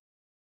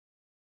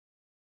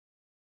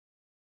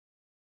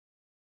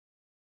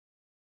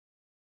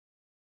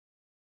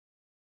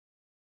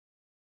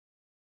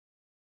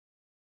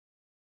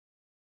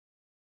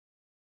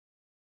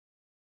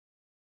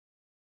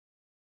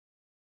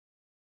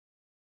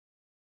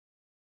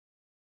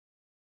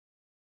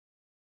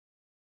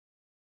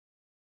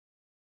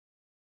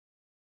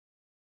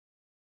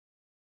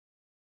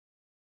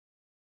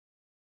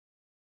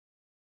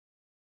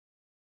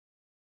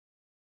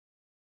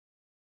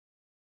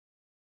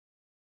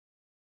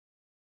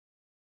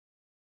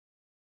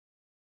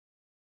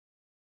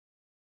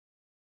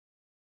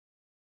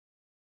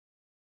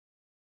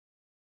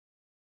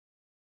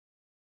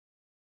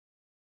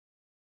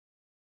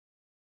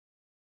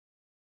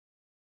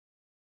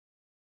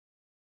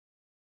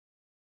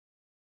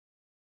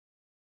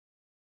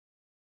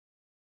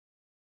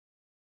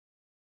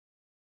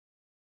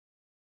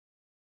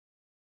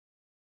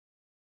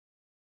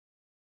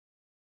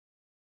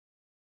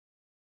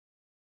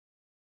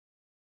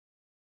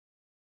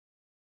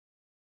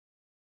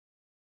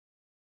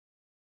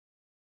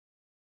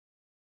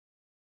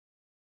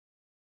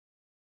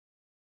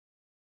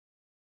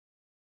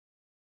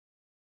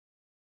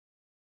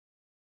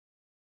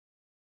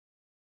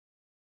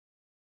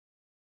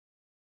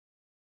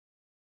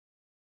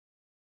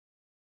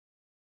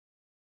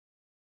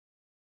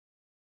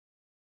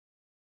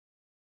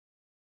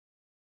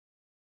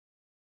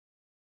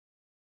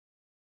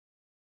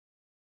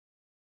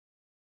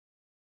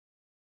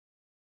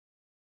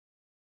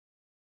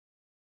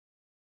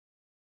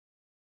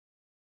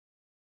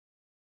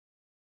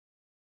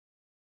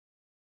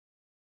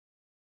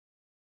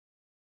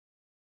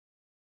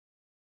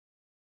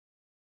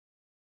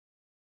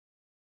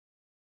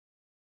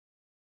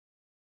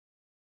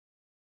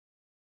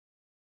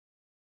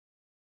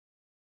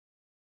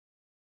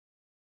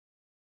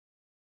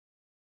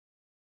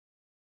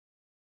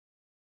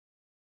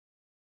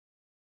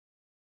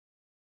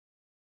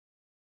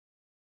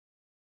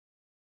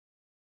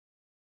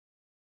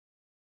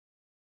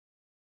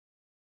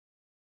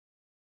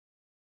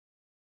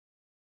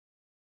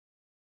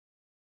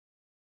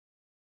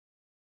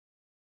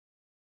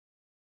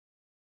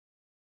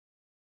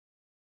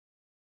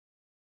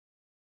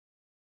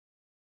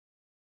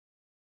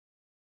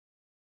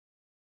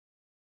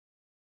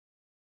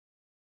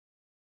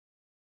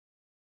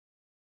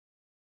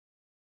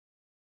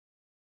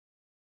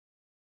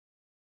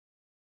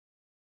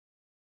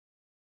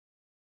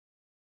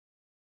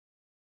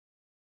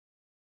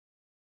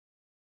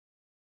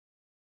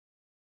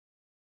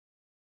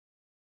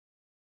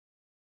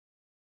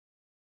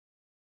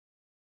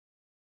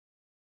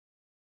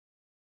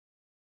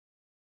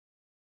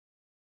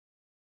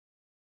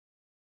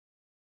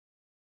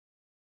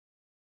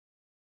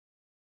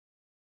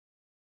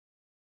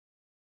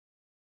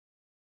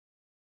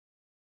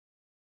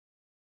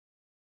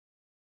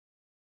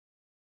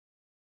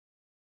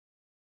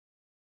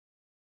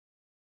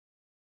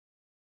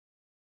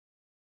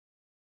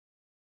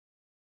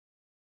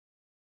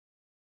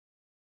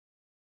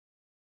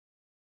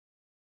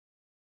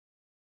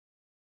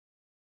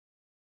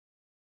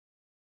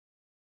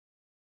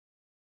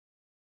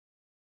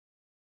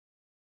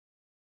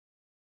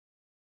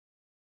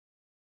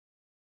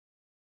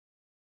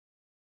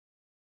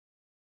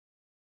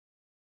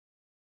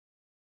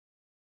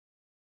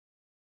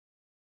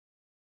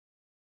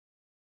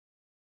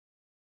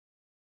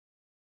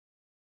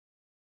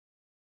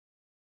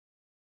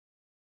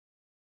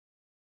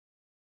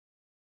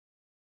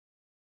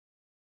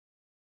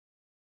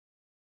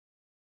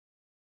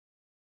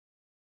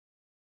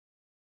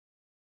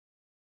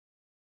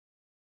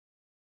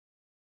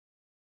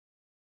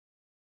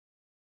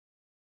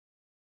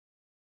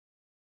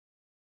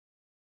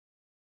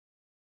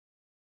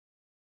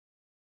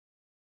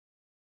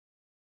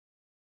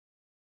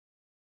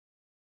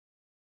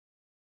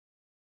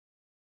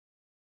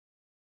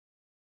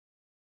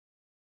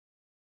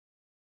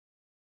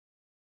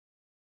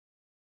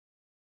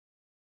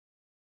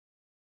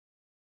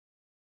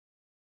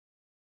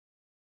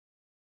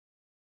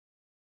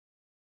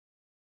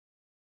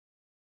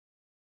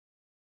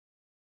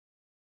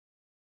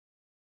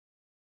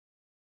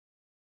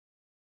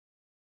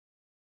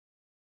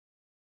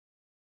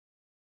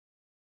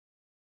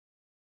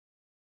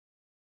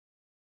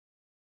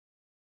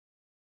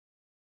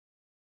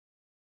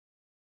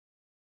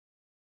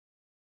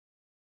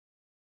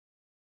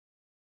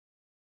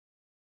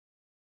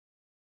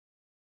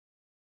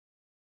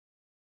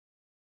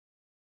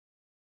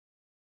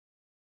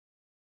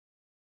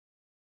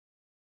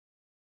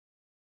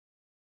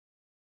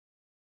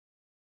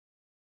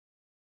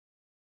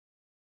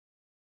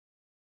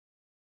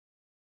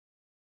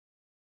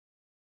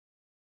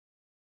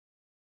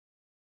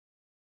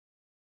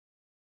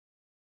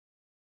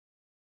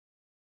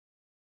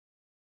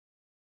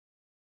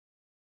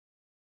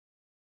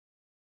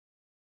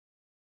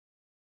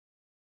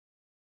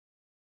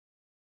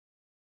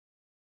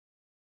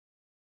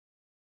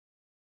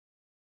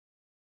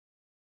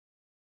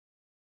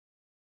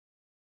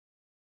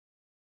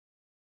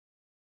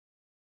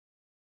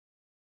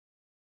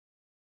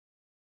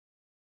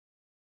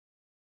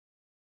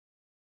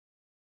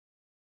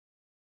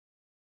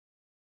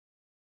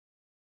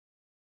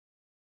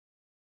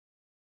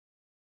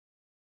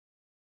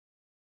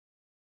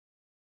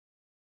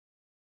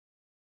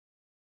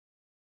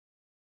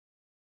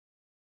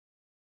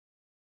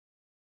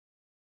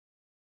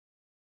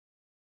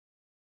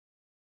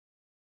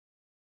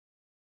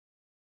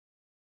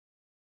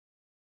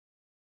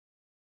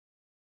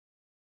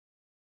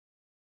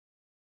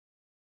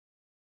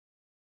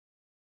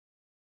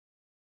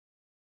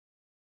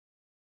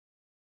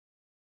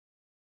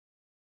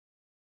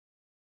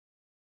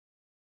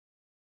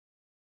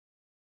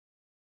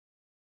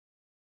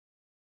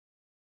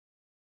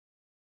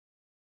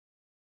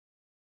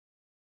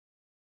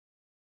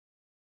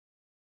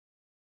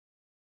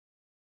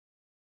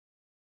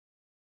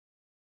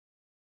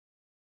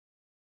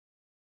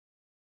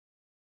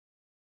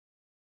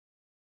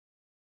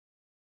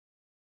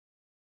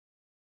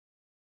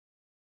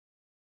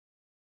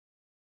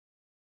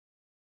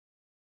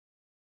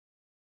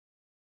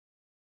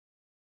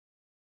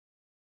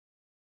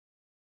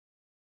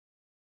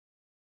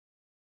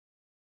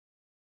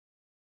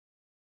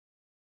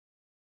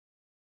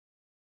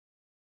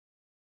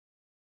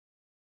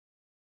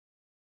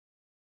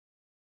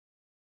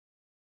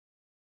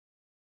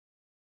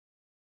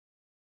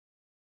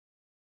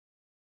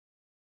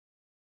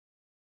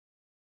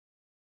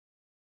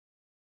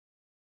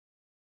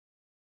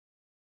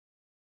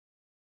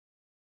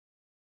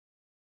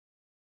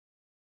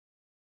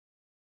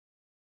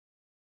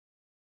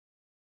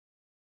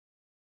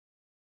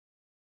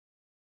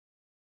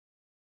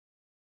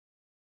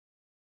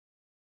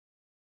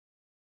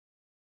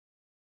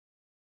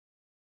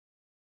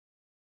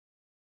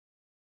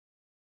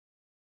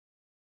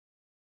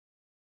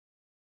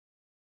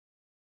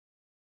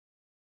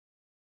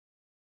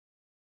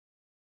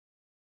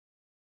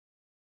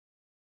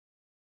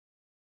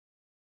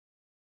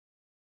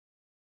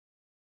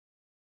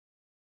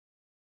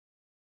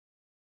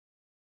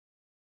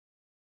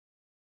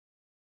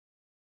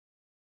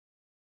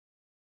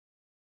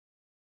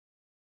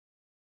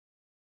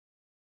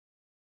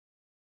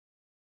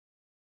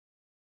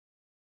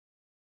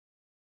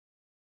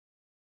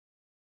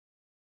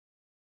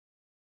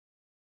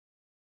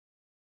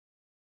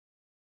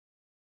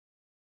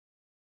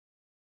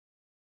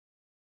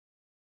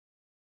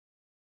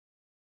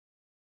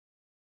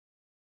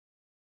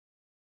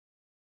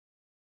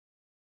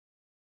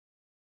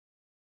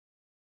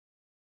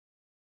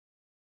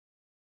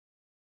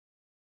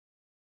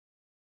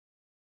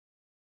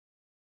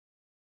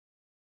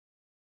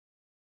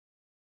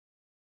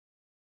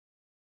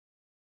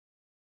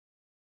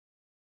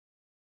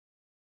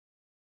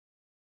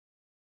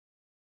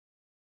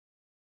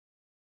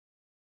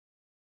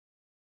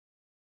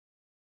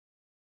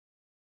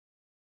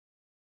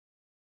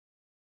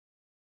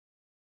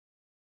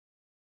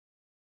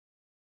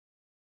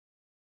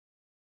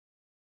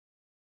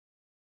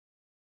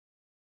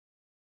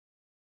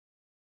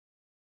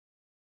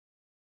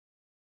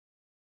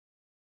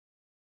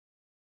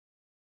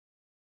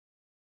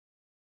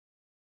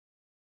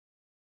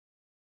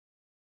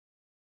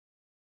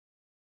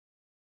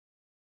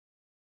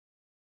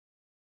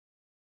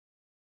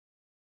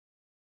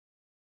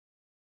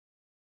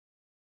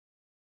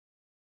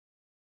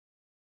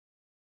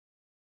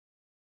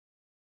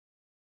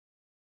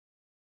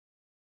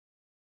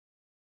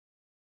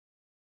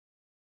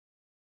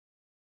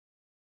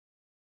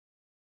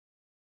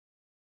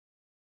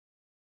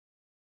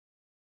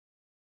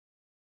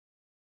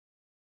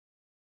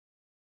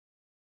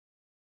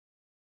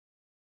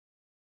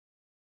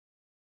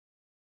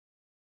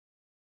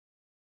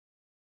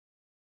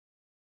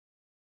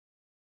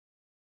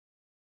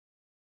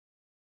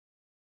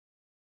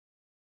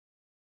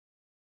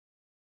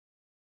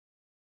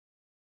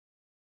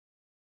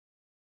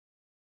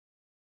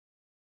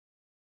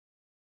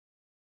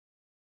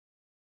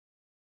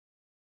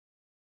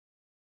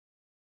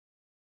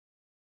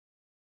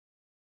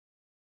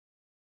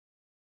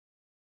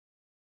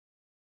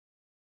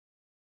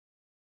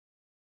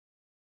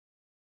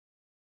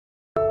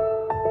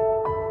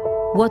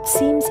 What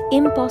seems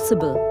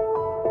impossible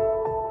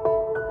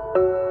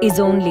is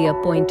only a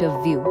point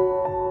of view.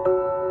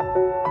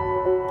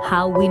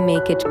 How we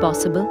make it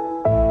possible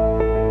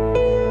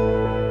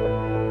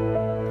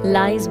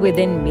lies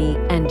within me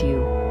and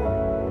you.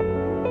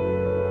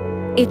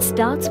 It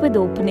starts with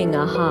opening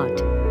our heart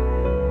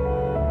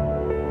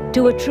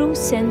to a true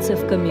sense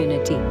of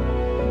community,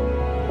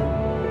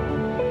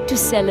 to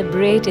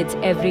celebrate its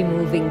every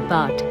moving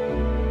part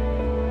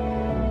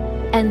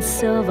and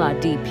serve our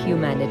deep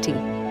humanity.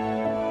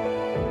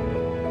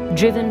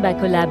 Driven by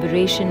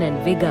collaboration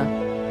and vigor,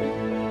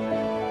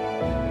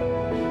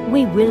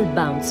 we will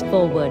bounce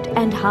forward,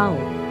 and how?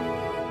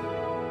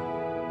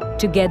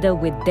 Together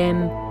with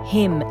them,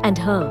 him and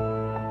her.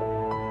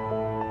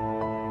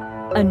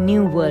 A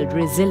new world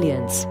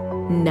resilience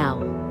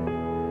now.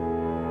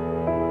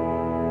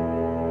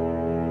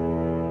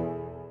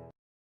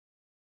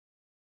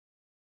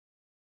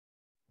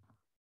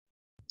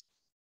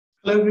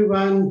 Hello,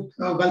 everyone.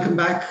 Welcome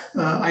back.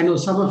 I know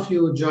some of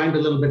you joined a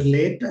little bit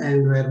late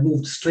and were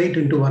moved straight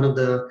into one of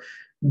the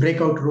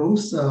breakout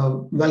rooms.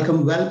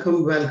 Welcome,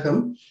 welcome,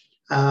 welcome.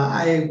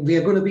 We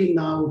are going to be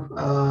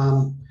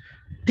now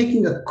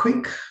taking a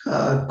quick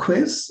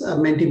quiz,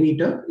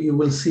 Mentimeter. You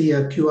will see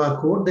a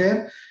QR code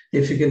there.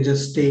 If you can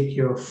just take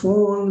your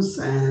phones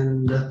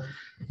and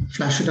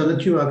flash it on the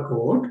QR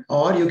code,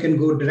 or you can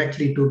go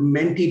directly to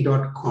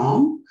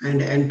menti.com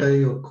and enter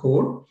your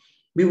code.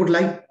 We would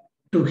like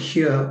to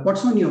hear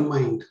what's on your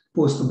mind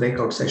post the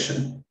breakout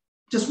session.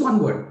 Just one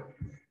word.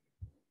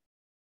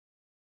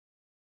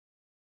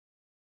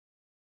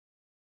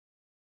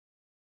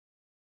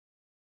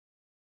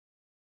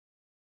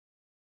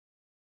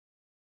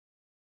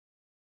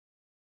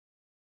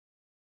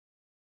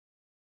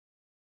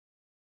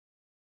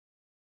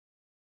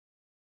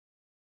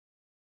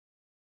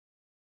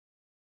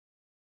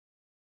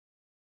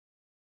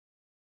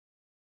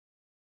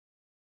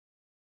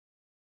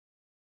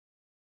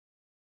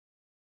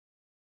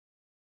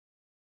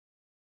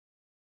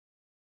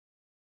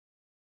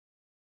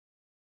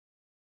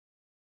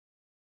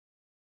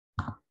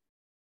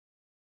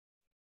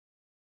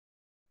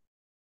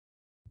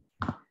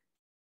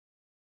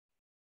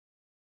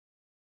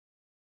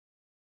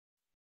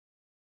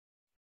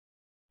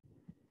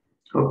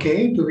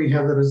 Okay, do we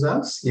have the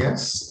results?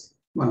 Yes,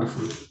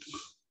 wonderful.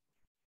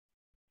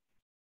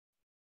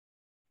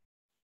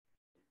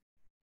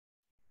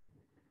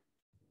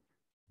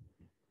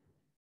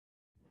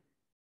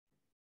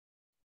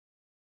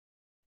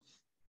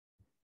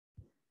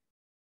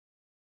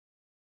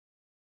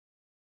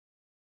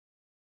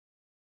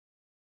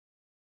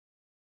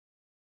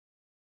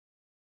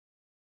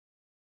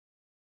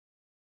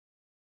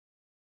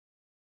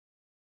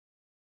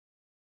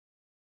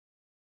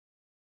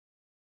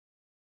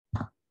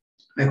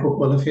 I hope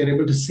all of you are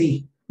able to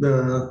see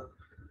the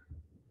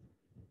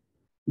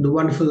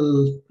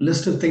wonderful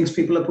list of things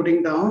people are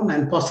putting down,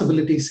 and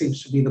possibility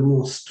seems to be the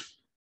most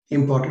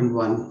important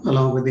one,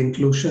 along with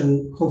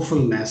inclusion,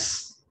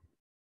 hopefulness.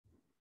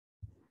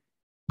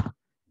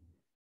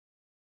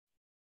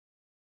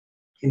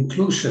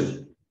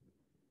 Inclusion,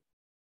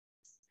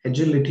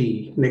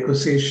 agility,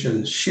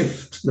 negotiation,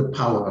 shift the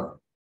power.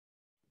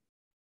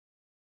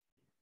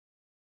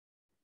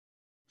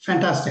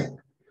 Fantastic.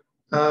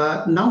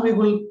 Now we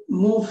will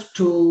move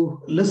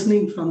to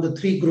listening from the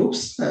three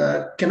groups.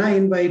 Can I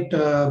invite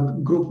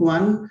group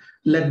one,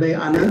 led by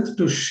Anand,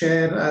 to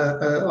share,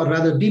 or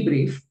rather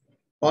debrief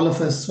all of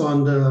us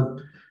on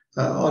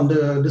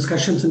the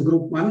discussions in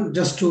group one?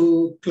 Just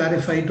to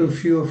clarify to a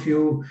few of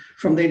you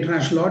from the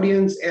international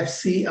audience,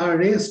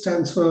 FCRA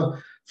stands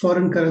for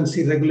Foreign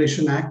Currency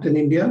Regulation Act in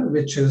India,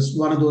 which is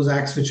one of those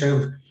acts which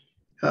have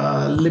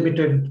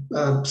limited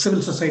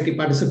civil society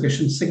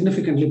participation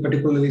significantly,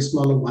 particularly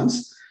smaller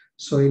ones.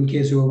 So in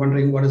case you were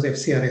wondering, what does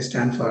FCRA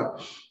stand for?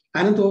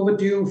 Anand, over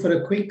to you for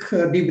a quick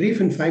debrief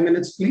in 5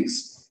 minutes,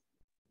 please.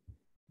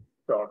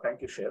 Sure,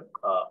 thank you, Shiv.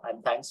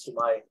 And thanks to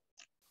my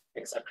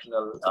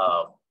exceptional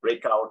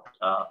breakout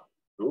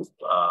group.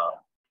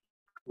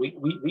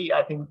 We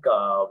I think,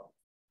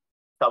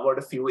 covered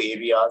a few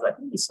areas. I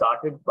think we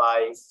started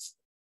by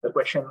the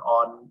question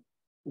on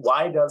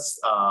why does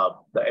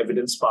the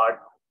evidence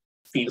part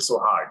feel so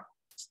hard?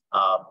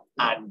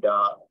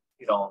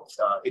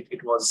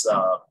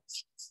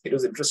 It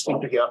was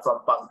interesting to hear from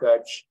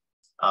Pankaj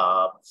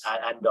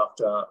and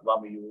Dr.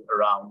 Vamayu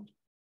around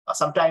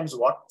sometimes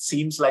what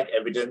seems like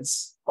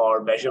evidence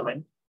or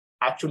measurement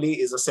actually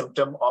is a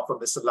symptom of a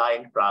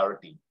misaligned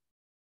priority.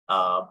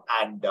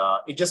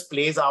 It just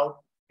plays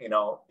out, in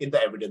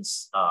the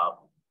evidence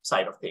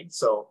side of things.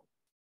 So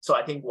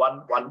I think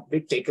one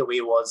big takeaway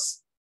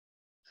was,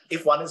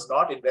 if one is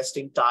not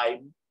investing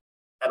time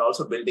and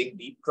also building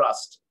deep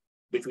trust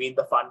between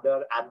the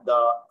funder and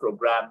the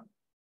program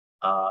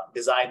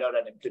designer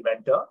and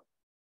implementer,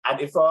 and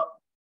if a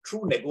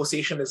true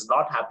negotiation is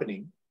not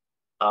happening,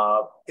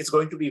 it's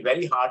going to be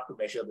very hard to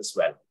measure this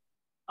well.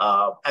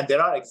 And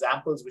there are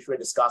examples which were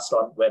discussed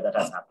on where that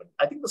has happened.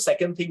 I think the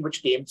second thing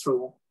which came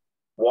through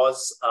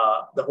was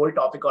the whole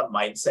topic on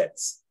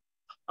mindsets.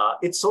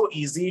 It's so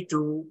easy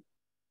to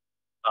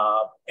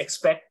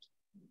expect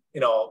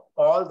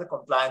all the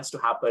compliance to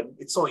happen.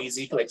 It's so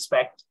easy to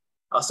expect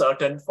a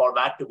certain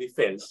format to be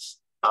filled.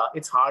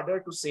 It's harder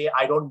to say,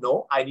 I don't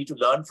know, I need to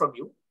learn from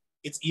you.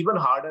 It's even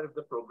harder if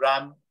the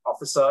program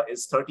officer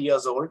is 30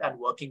 years old and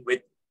working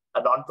with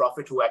a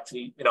nonprofit who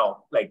actually,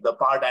 like the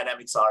power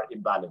dynamics are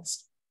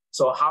imbalanced.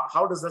 So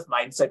how does this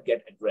mindset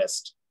get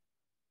addressed?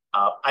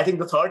 I think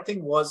the third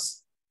thing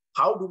was,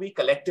 how do we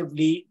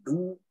collectively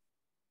do,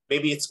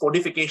 maybe it's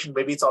codification,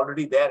 maybe it's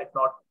already there, if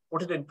not,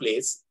 put it in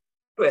place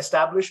to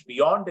establish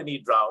beyond any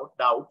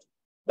doubt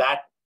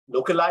that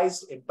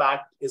localized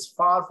impact is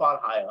far, far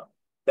higher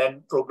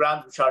than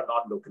programs which are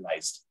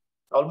non-localized,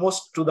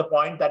 almost to the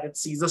point that it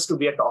ceases to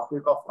be a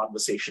topic of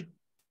conversation.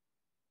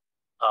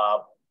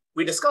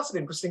 We discussed an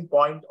interesting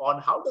point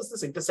on how does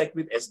this intersect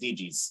with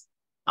SDGs.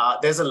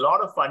 There's a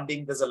lot of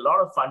funding, there's a lot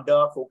of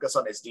funder focus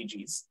on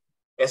SDGs.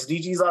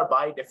 SDGs are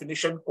by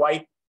definition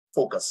quite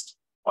focused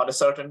on a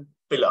certain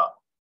pillar,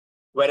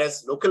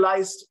 whereas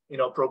localized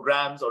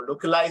programs or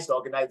localized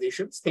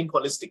organizations think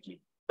holistically.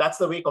 That's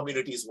the way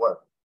communities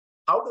work.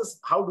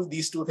 How do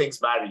these two things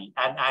marry?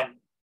 And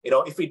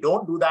if we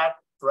don't do that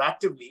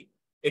proactively,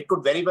 it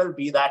could very well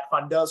be that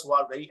funders who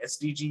are very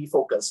SDG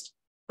focused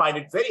find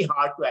it very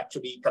hard to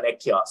actually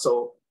connect here.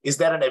 So is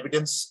there an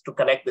evidence to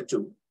connect the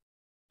two?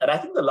 And I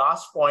think the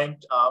last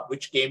point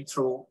which came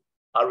through,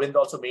 Arvind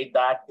also made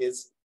that,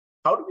 is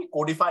how do we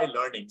codify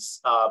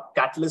learnings?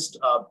 Catalyst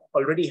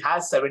already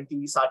has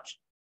 70 such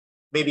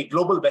maybe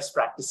global best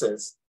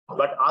practices,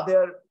 but are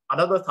there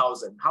another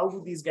 1,000? How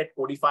do these get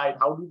codified?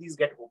 How do these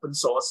get open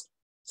sourced?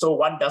 So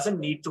one doesn't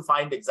need to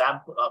find it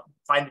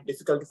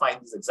difficult to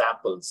find these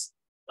examples.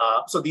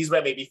 So these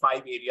were maybe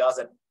 5 areas,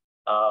 and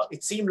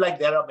it seemed like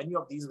there are many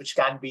of these which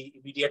can be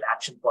immediate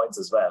action points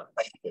as well.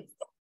 Thank you.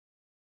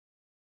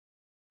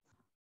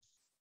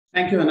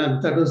 Thank you,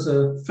 Anand. That was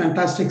a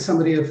fantastic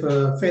summary of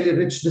a fairly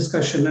rich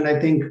discussion. And I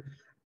think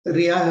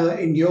Ria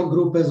in your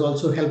group has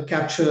also helped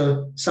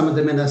capture some of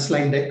them in a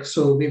slide deck.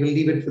 So we will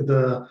leave it with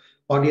the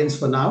audience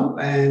for now.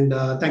 And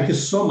thank you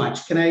so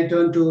much. Can I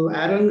turn to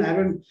Aaron?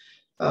 Aaron,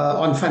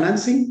 on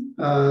financing,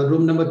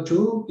 room number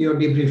 2, your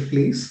debrief,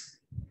 please.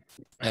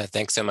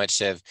 Thanks so much,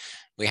 Shiv.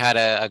 We had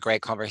a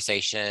great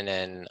conversation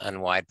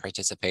and wide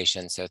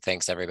participation. So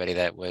thanks everybody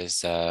that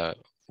was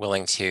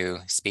willing to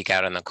speak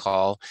out on the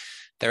call.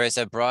 There is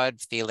a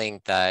broad feeling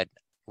that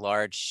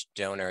large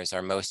donors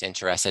are most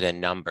interested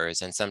in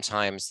numbers, and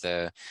sometimes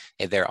they're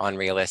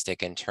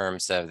unrealistic in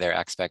terms of their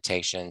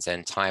expectations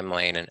and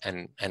timeline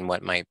and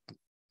what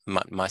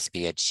must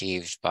be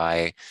achieved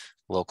by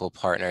local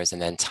partners,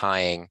 and then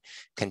tying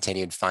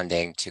continued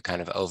funding to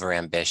kind of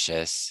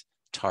overambitious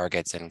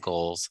targets and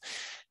goals.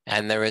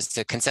 And there is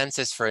a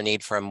consensus for a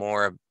need for a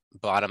more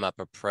bottom-up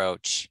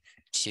approach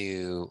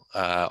to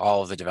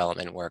all of the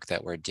development work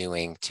that we're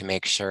doing to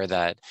make sure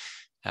that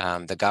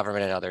the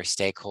government and other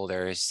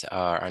stakeholders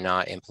are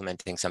not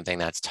implementing something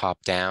that's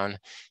top-down,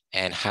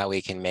 and how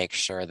we can make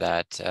sure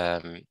that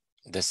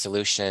the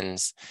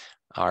solutions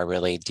are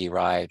really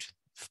derived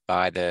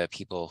by the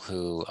people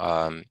who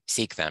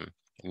seek them,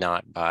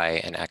 not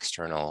by an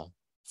external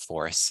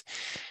force.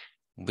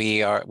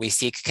 We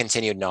seek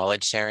continued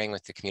knowledge sharing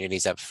with the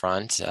communities up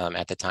front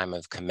at the time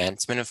of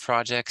commencement of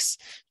projects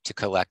to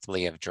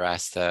collectively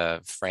address the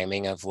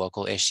framing of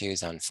local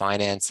issues on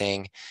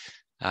financing.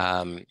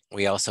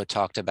 We also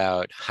talked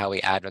about how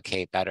we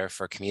advocate better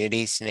for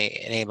communities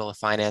to enable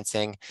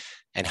financing,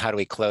 and how do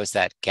we close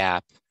that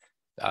gap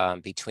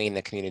between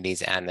the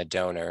communities and the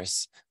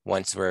donors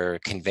once we're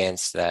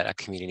convinced that a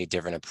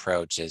community-driven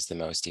approach is the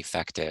most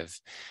effective.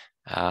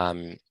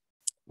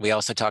 We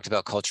also talked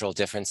about cultural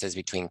differences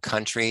between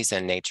countries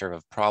and nature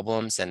of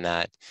problems, and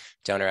that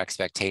donor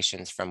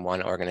expectations from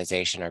one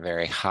organization are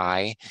very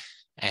high,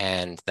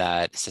 and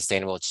that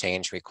sustainable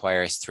change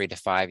requires 3 to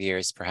 5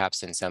 years,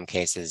 perhaps in some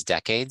cases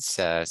decades.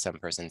 Some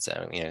persons,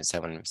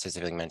 someone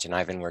specifically mentioned,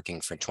 I've been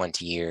working for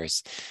 20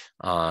 years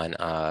on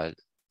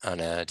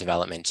a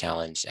development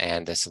challenge,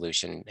 and the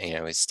solution,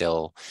 is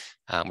still,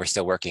 we're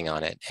still working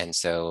on it. And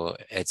so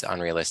it's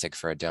unrealistic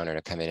for a donor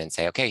to come in and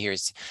say, okay,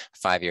 here's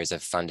 5 years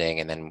of funding,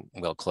 and then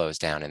we'll close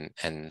down,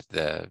 and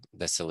the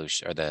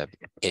solution or the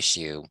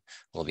issue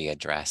will be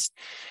addressed.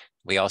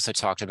 We also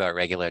talked about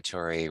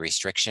regulatory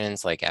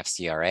restrictions like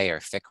FCRA or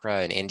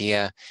FICRA in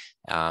India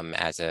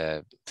as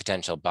a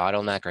potential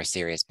bottleneck or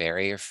serious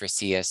barrier for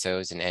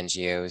CSOs and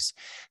NGOs,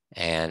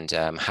 and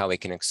how we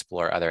can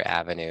explore other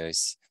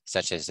avenues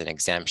such as an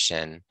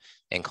exemption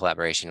in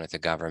collaboration with the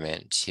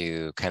government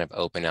to kind of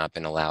open up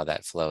and allow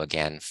that flow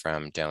again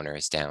from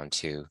donors down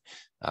to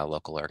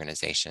local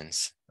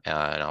organizations.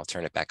 And I'll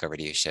turn it back over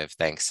to you, Shiv.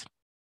 Thanks.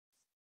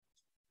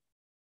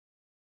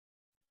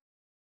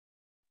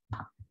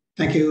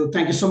 Thank you.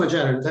 Thank you so much,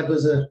 Aaron. That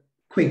was a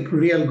quick,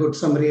 real good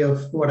summary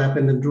of what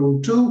happened in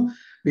room 2.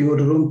 We go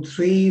to room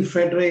 3.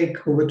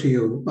 Frederick, over to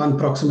you on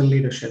proximal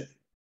leadership.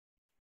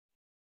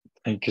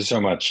 Thank you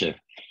so much, Shiv.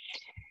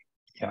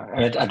 Yeah,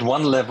 at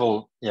one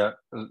level,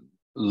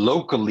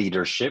 local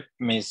leadership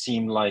may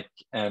seem like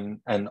an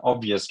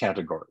obvious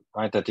category,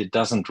 right? That it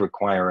doesn't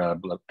require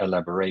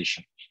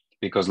elaboration.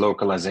 because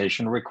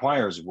localization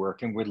requires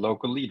working with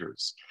local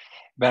leaders.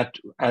 But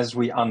as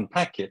we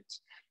unpack it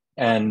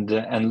and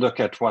look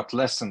at what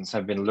lessons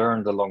have been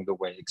learned along the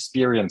way,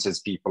 experiences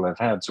people have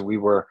had. So we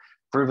were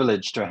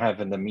privileged to have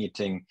in the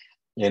meeting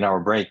in our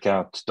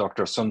breakout,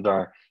 Dr.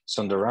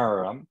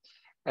 Sundararam,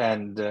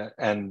 and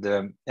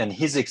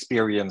his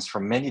experience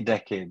from many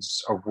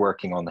decades of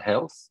working on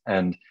health,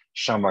 and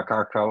Shama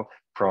Karkal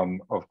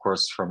of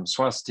course, from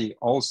Swasti,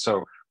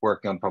 also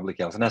working on public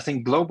health. And I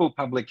think global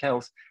public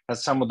health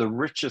has some of the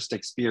richest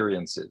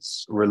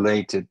experiences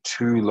related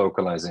to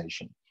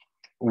localization,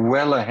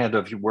 well ahead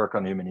of work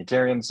on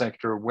humanitarian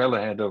sector, well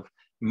ahead of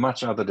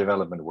much other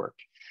development work.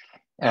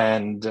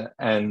 And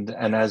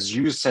as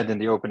you said in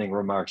the opening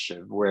remarks,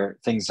 Shiv, where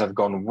things have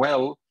gone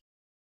well,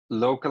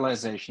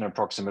 localization and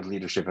proximate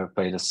leadership have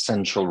played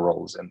essential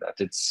roles in that.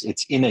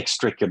 It's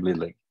inextricably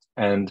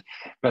linked.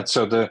 But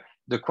so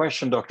the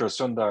question Dr.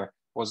 Sundar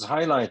was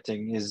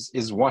highlighting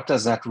is what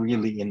does that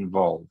really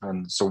involve?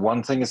 And so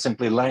one thing is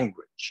simply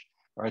language,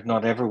 right?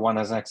 Not everyone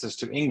has access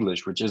to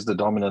English, which is the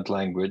dominant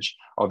language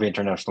of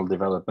international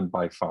development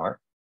by far.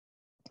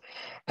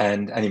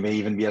 And it may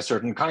even be a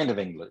certain kind of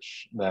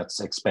English that's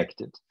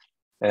expected.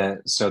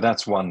 So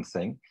that's one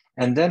thing.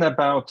 And then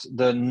about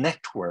the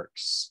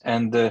networks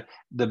and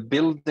the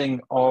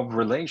building of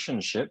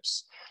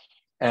relationships.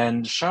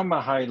 And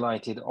Shama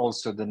highlighted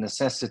also the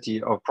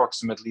necessity of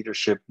proximate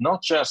leadership,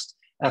 not just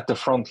at the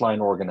frontline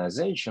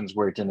organizations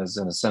where it is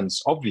in a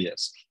sense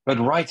obvious, but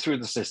right through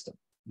the system,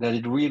 that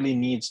it really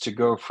needs to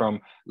go from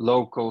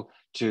local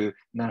to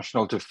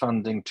national to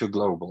funding to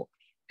global,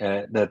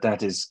 that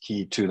is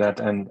key to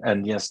that.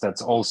 And yes,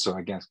 that's also,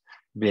 I guess,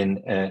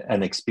 been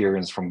an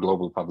experience from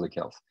global public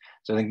health.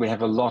 So I think we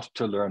have a lot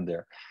to learn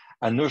there.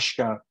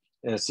 Anushka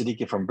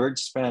Siddiqui from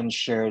Bergspan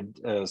shared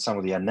some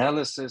of the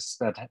analysis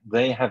that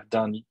they have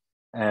done,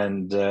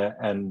 and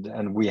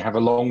we have a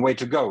long way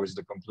to go is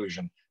the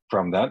conclusion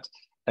from that.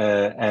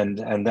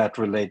 And that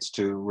relates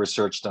to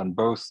research done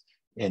both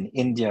in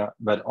India,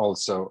 but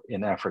also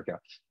in Africa.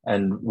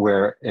 And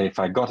where, if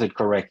I got it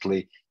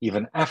correctly,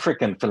 even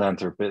African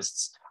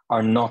philanthropists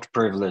are not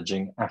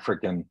privileging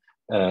African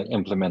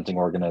implementing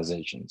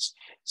organizations.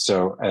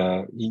 So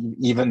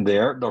even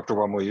there, Dr.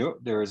 Wamuyu,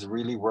 there is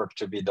really work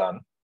to be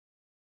done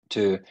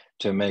to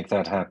make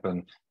that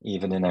happen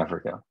even in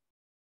Africa.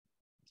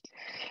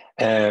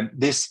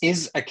 This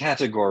is a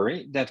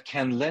category that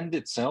can lend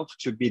itself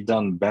to be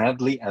done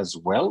badly as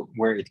well,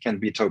 where it can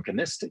be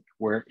tokenistic,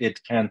 where it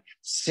can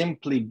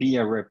simply be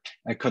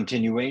a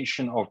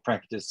continuation of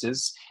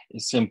practices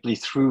simply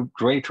through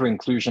greater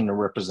inclusion and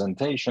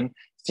representation,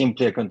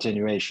 simply a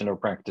continuation of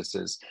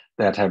practices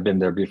that have been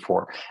there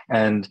before.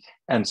 And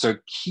so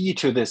key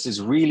to this is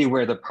really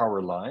where the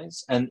power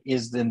lies and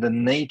is in the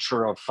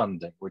nature of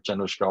funding, which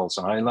Anushka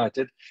also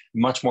highlighted,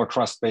 much more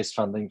trust-based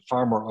funding,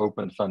 far more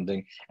open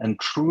funding, and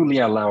truly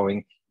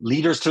allowing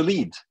leaders to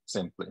lead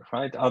simply,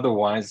 right?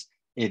 Otherwise,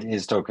 it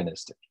is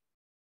tokenistic.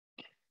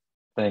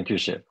 Thank you,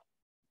 Shiv.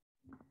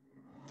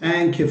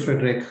 Thank you,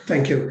 Frederick.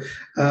 Thank you.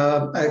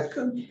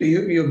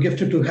 You're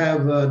gifted to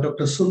have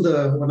Dr.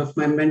 Sundar, one of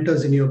my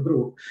mentors in your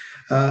group.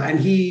 And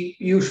he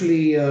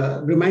usually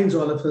reminds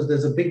all of us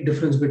there's a big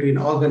difference between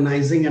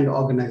organizing and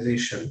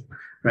organization,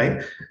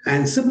 right?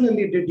 And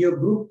similarly, did your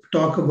group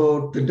talk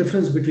about the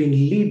difference between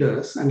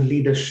leaders and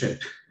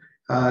leadership?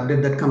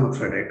 Did that come up,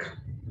 Frederick?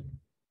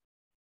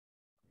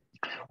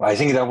 Well, I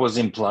think that was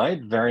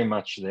implied very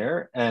much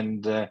there.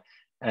 And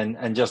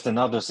just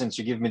another, since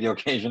you give me the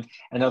occasion,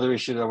 another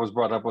issue that was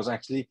brought up was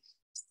actually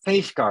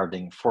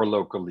safeguarding for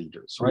local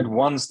leaders, right? Mm-hmm.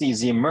 Once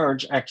these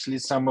emerge, actually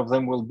some of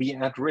them will be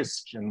at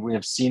risk, and we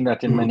have seen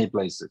that in many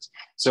places.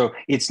 So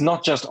it's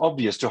not just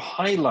obvious to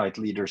highlight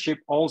leadership,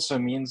 also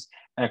means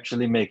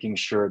actually making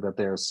sure that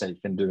they are safe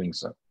in doing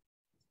so.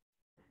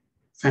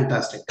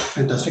 Fantastic,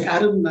 fantastic.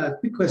 Adam, a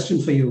quick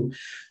question for you.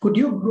 Could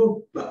your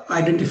group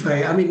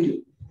identify, I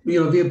mean,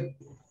 we're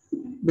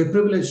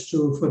privileged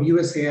for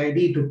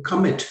USAID to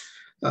commit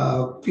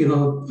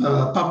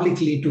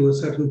publicly to a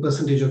certain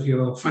percentage of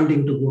your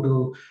funding to go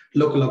to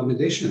local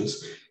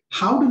organizations.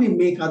 How do we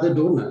make other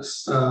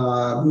donors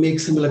make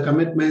similar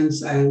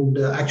commitments and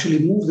actually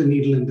move the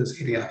needle in this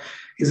area?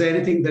 Is there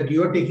anything that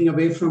you're taking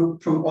away from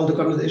all the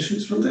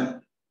conversations from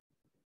there?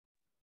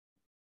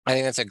 I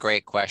think that's a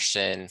great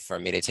question for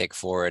me to take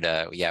forward.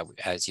 Yeah,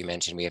 as you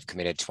mentioned, we have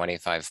committed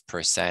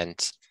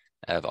 25%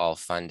 of all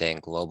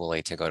funding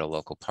globally to go to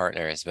local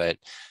partners, but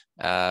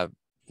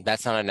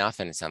that's not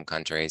enough in some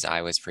countries.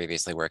 I was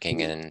previously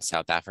working in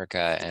South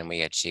Africa, and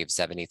we achieved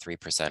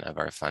 73% of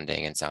our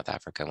funding in South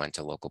Africa went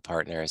to local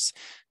partners.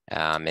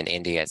 In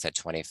India, it's at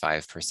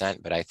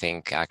 25%, but I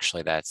think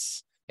actually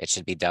it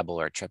should be double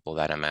or triple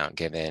that amount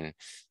given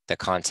the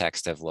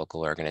context of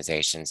local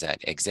organizations that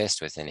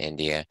exist within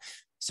India.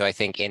 So I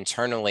think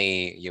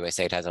internally,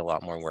 USAID has a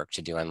lot more work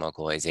to do on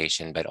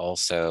localization, but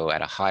also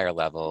at a higher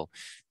level,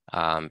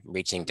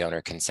 reaching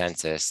donor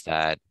consensus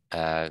that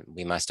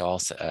we must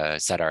also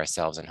set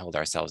ourselves and hold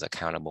ourselves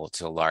accountable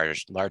to a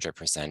larger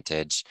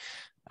percentage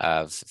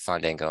of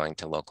funding going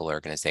to local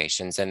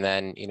organizations. And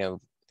then,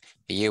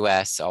 the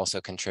US also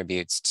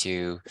contributes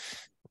to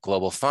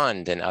Global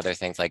Fund and other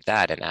things like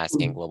that, and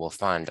asking Global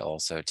Fund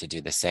also to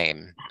do the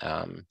same.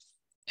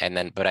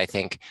 But I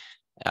think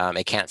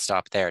it can't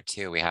stop there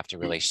too. We have to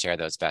really share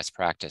those best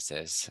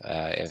practices.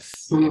 If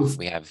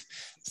we have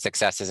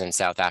successes in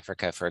South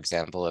Africa, for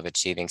example, of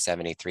achieving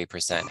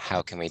 73%,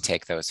 how can we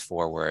take those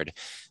forward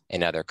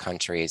in other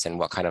countries, and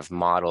what kind of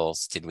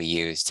models did we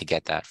use to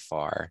get that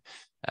far?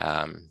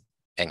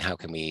 And how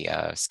can we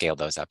scale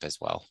those up as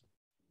well?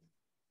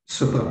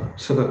 Super,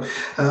 super.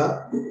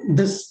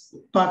 This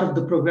part of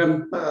the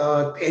program,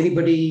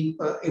 anybody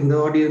in the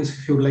audience,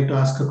 if you would like to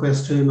ask a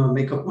question or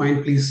make a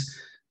point, please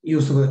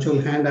use the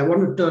virtual hand. I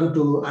want to turn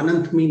to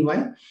Anant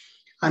meanwhile.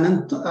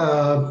 Anant,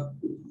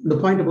 the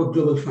point about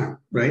Global Fund,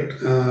 right?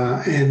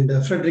 And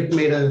Frederick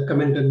made a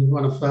comment in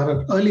one of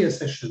our earlier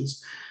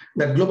sessions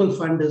that Global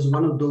Fund is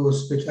one of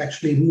those which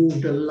actually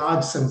moved a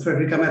large sum.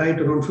 Frederick, am I right?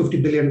 Around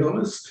 $50 billion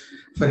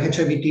for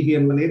HIV, TB,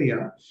 and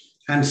malaria,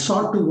 and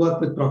sought to work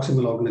with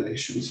proximal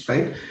organizations,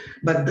 right?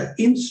 But the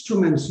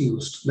instruments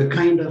used, the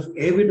kind of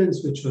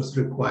evidence which was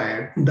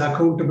required, the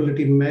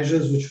accountability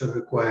measures which were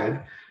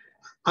required,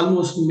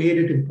 almost made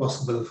it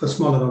impossible for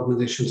smaller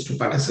organizations to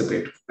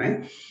participate,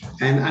 right?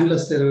 And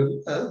unless there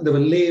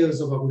were layers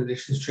of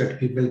organizations which had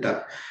to be built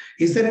up.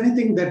 Is there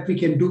anything that we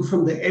can do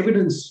from the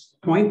evidence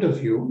point of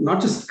view,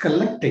 not just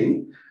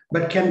collecting,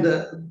 but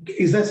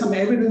is there some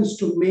evidence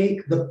to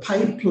make the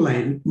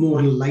pipeline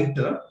more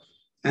lighter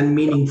and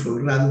meaningful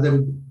rather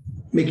than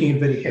making it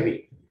very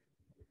heavy?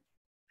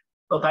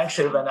 Well, thanks,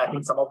 Shiv. And I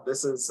think some of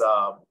this is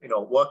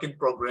work in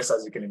progress,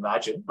 as you can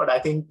imagine. But I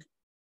think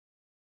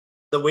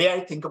the way I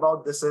think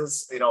about this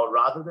is,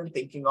 rather than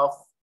thinking of,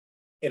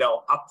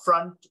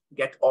 upfront,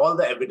 get all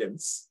the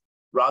evidence,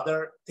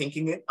 rather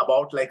thinking it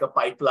about like a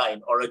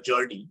pipeline or a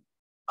journey.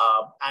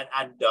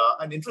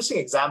 An interesting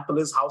example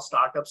is how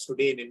startups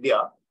today in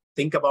India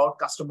think about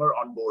customer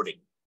onboarding.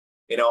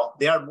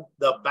 They are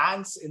the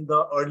banks in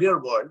the earlier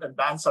world, and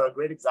banks are a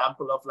great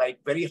example of like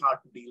very hard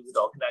to deal with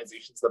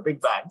organizations, the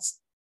big banks.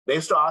 They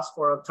used to ask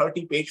for a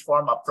 30-page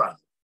form upfront,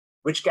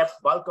 which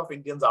kept bulk of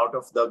Indians out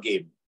of the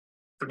game.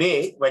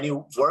 Today, when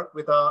you work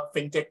with a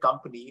fintech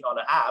company on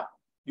an app,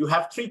 you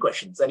have 3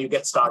 questions and you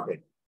get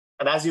started.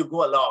 And as you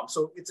go along,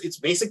 so it's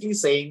basically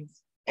saying,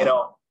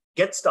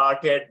 get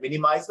started,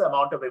 minimize the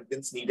amount of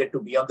evidence needed to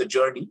be on the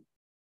journey,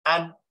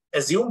 and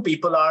assume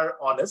people are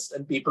honest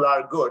and people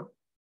are good,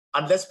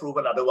 unless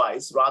proven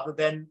otherwise, rather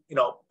than,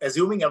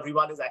 assuming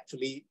everyone is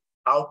actually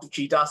out to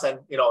cheat us and,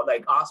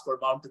 ask for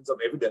mountains of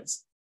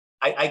evidence.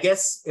 I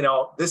guess,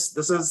 this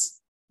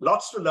is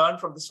lots to learn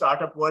from the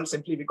startup world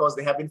simply because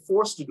they have been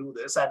forced to do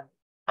this.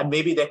 And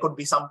maybe there could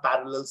be some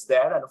parallels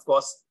there. And of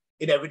course,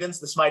 in evidence,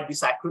 this might be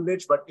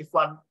sacrilege, but if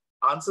one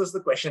answers the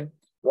question,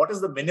 what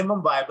is the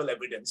minimum viable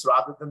evidence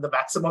rather than the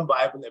maximum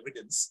viable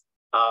evidence,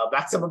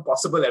 maximum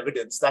possible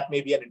evidence, that may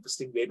be an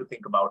interesting way to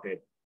think about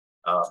it.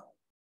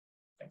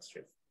 Thanks,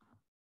 Shiv.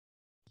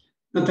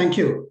 No, thank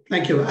you.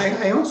 Thank you.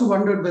 I also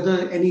wondered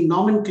whether any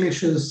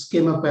nomenclatures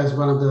came up as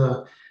one of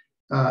the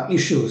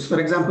issues. For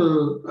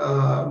example,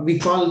 we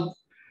call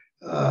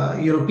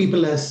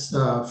people as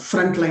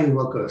frontline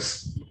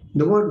workers.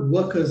 The word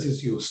workers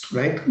is used,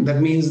 right?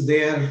 That means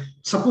they're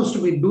supposed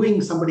to be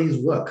doing somebody's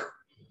work.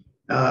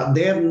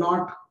 They are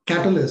not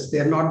catalysts. They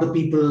are not the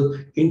people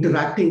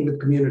interacting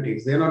with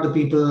communities. They're not the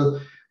people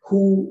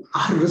who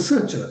are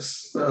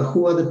researchers,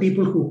 who are the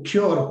people who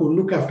cure, who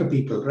look after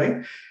people,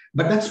 right?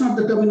 But that's not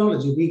the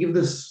terminology. We give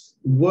this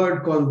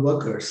word called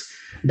workers.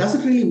 Does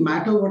it really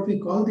matter what we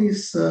call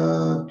these,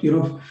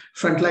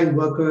 frontline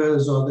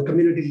workers or the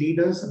community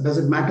leaders? Does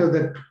it matter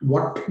that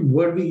what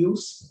word we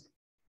use?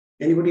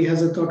 Anybody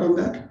has a thought on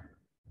that?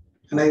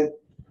 And I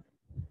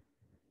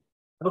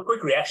have a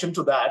quick reaction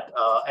to that.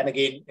 And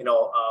again,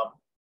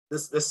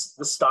 this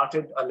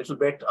started a little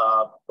bit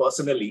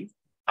personally.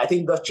 I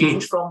think the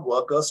change from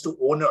workers to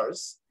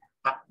owners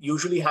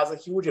usually has a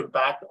huge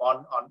impact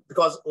on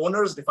because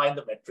owners define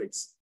the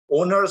metrics.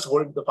 Owners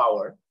hold the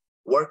power.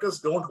 Workers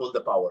don't hold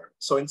the power.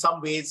 So in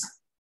some ways,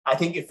 I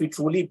think if we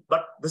truly,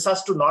 but this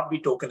has to not be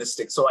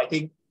tokenistic. So I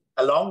think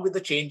along with the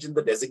change in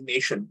the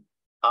designation,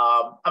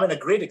 a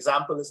great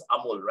example is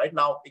Amul. Right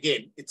now,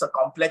 again, it's a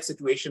complex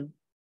situation,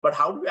 but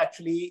how do you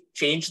actually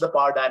change the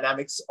power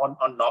dynamics on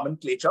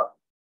nomenclature?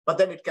 But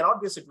then it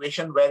cannot be a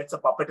situation where it's a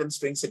puppet and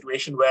string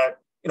situation where,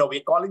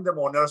 we're calling them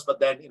owners, but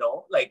then,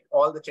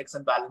 all the checks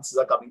and balances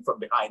are coming from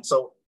behind.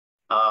 So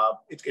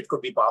it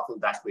could be powerful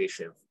that way,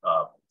 Shiv,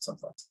 some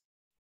thoughts.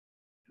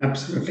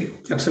 Absolutely.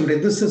 Absolutely.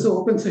 This is an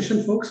open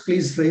session, folks.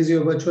 Please raise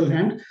your virtual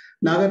hand.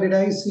 Naga, did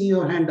I see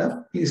your hand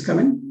up? Please come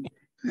in.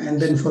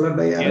 And then followed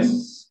by Aaron.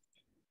 Yes.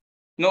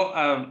 No,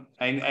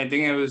 I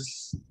think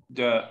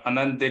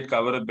Anand did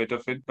cover a bit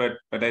of it, but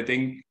I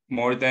think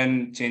more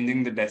than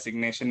changing the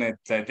designation,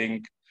 I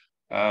think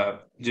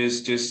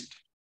just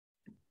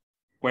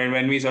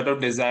when we sort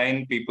of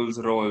design people's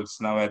roles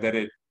now, whether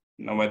it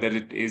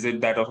is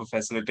that of a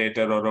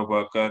facilitator or a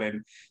worker,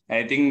 and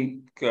I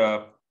think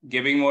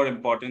giving more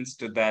importance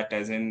to that,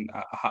 as in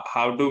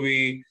how do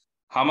we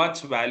how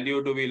much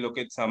value do we look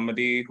at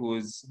somebody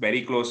who's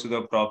very close to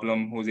the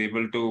problem, who's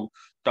able to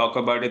talk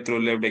about it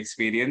through lived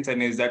experience?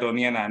 And is that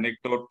only an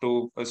anecdote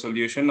to a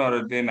solution, or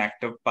are they an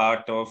active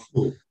part of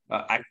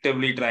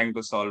actively trying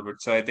to solve it?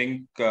 So I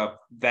think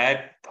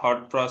that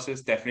thought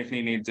process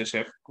definitely needs a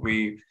shift.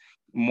 We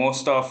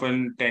most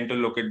often tend to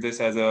look at this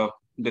as a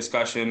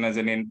discussion, as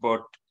an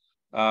input,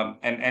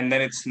 and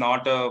then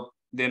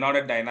they're not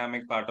a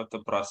dynamic part of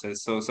the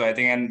process. So I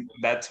think, and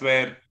that's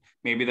where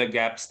maybe the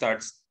gap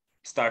starts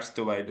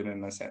to widen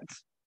in a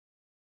sense.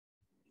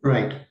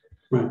 Right.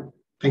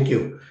 Thank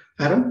you.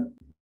 Adam?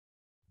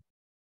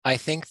 I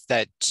think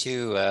that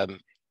too,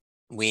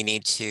 we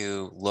need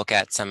to look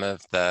at some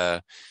of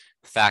the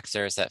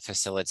factors that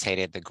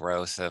facilitated the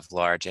growth of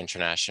large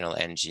international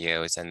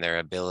NGOs and their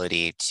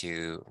ability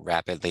to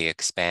rapidly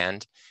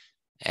expand,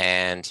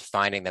 and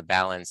finding the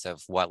balance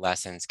of what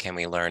lessons can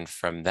we learn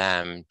from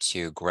them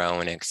to grow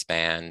and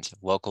expand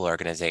local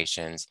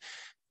organizations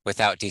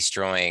without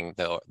destroying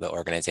the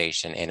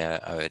organization in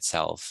of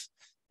itself.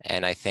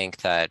 And I think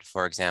that,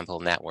 for example,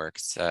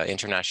 networks,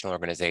 international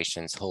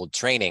organizations hold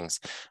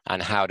trainings on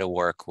how to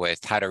work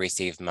with, how to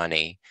receive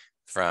money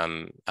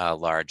from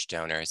large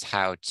donors,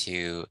 how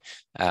to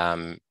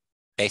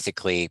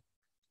basically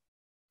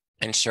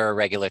ensure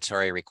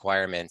regulatory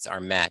requirements are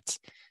met,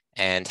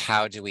 and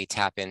how do we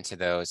tap into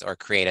those or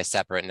create a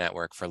separate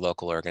network for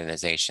local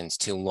organizations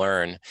to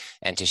learn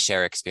and to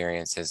share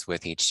experiences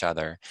with each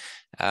other.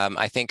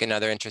 I think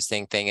another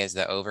interesting thing is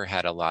the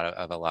overhead of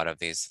a lot of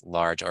these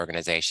large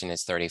organizations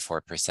is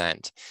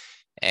 34%.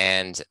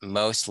 And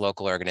most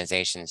local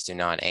organizations do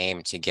not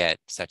aim to get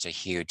such a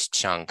huge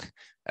chunk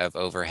of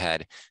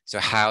overhead. So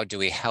how do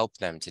we help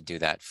them to do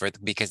that?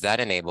 Because that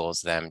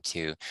enables them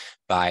to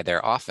buy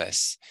their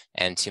office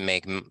and to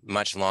make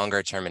much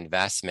longer term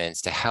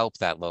investments to help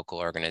that local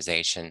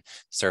organization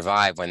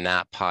survive when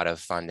that pot of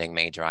funding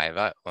may dry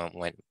up.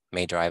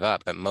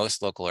 But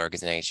most local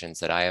organizations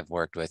that I have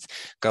worked with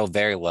go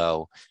very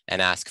low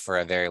and ask for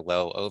a very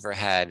low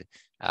overhead.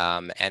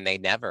 And they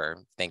never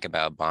think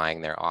about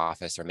buying their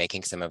office or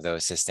making some of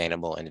those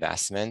sustainable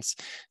investments.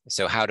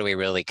 So how do we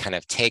really kind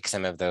of take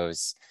some of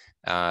those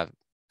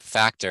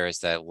factors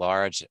that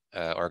large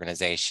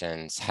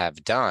organizations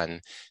have done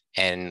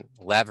and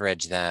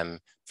leverage them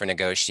for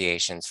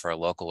negotiations for a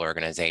local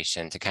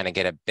organization to kind of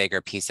get a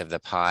bigger piece of the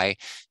pie,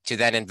 to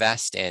then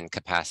invest in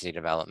capacity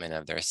development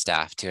of their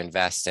staff, to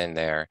invest in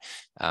their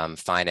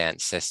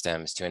finance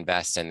systems, to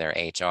invest in their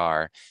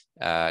HR,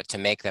 to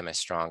make them a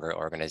stronger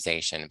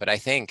organization. But I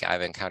think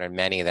I've encountered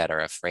many that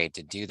are afraid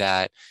to do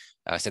that.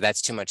 So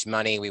that's too much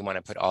money. We want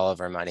to put all of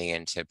our money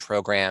into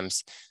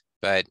programs,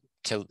 but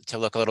to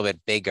look a little bit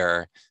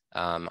bigger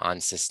on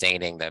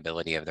sustaining the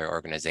ability of their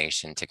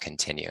organization to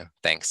continue.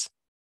 Thanks.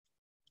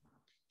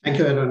 Thank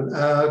you,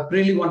 Aaron.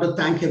 Really want to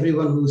thank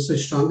everyone who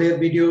switched on their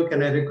video.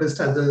 Can I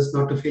request others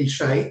not to feel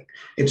shy?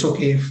 It's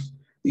okay if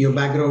your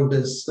background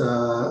is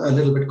a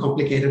little bit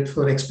complicated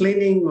for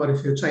explaining, or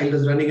if your child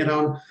is running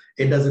around,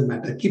 it doesn't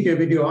matter. Keep your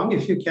video on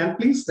if you can,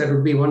 please. That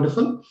would be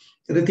wonderful.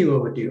 Riti,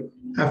 over to you.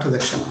 After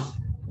that, Shama.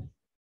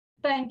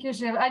 Thank you,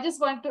 Shiv. I just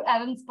wanted to,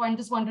 Aaron's point,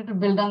 just wanted to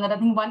build on that. I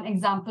think one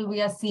example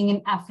we are seeing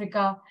in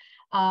Africa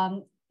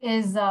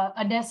is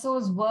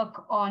Adesso's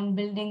work on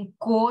building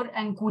Core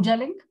and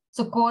Kujalink.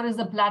 So Core is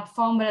a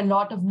platform where a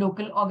lot of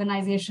local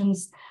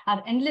organizations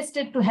are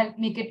enlisted to help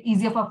make it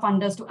easier for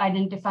funders to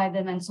identify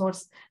them and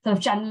source, sort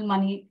of channel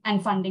money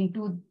and funding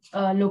to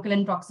local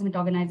and proximate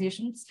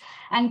organizations.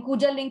 And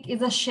Kujalink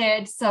is a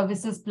shared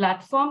services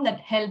platform that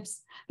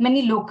helps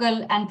many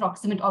local and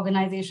proximate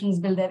organizations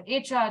build their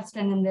HR,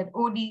 strengthen their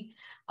OD,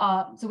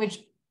 so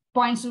which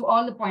points to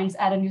all the points,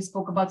 Aaron, you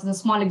spoke about. So the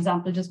small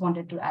example, just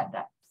wanted to add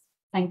that.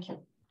 Thank you.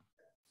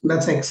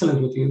 That's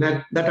excellent with you.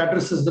 That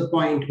addresses the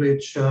point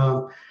which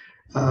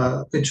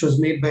was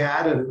made by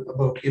Aaron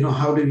about,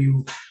 how do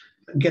you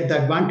get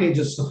the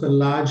advantages of a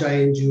large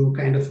INGO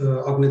kind of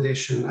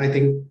organization. I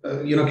think,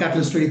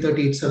 Catalyst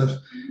 2030 itself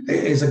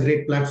is a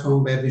great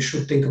platform where we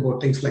should think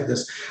about things like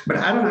this. But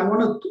Aaron, I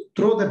want to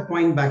throw that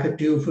point back at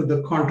you for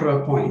the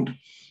contra point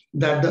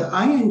that the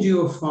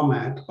INGO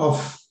format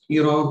of,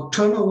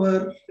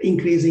 turnover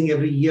increasing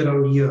every year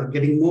on year,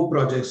 getting more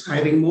projects,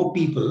 hiring more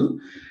people,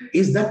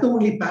 is that the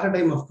only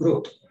paradigm of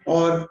growth?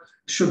 Or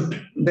should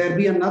there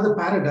be another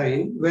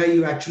paradigm where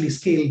you actually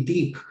scale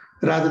deep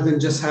rather than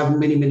just have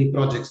many, many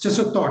projects? Just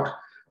a thought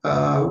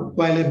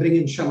while I bring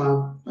in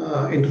Shama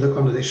into the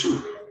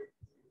conversation.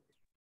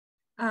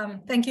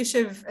 Thank you,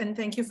 Shiv, and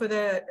thank you for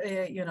the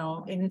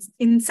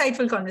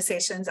insightful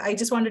conversations. I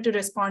just wanted to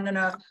respond on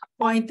a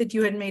point that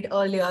you had made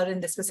earlier,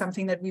 and this was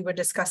something that we were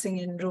discussing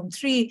in room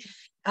 3,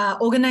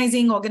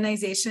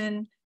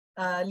 organization,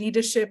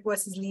 leadership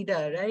versus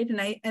leader, right?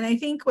 And I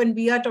think when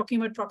we are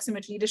talking about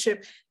proximate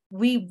leadership,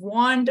 we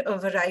want a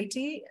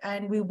variety,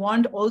 and we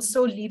want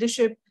also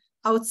leadership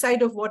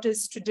outside of what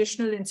is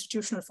traditional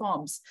institutional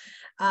forms.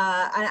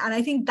 And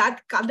I think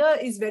that color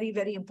is very,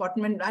 very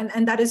important.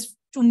 And that is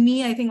to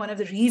me, I think one of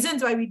the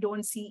reasons why we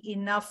don't see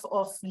enough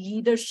of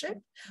leadership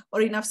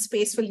or enough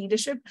space for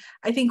leadership,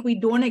 I think we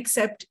don't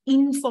accept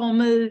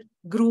informal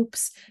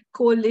groups,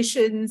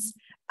 coalitions,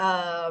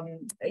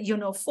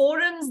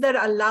 forums that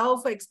allow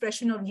for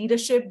expression of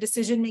leadership,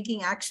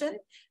 decision-making action.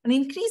 And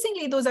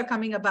increasingly, those are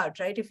coming about,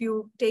 right? If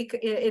you take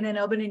in an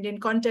urban Indian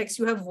context,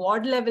 you have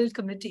ward-level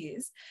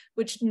committees,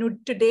 which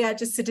today are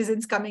just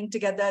citizens coming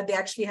together. They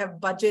actually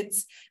have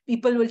budgets.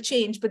 People will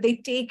change, but they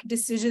take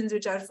decisions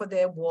which are for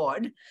their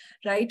ward,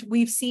 right?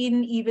 We've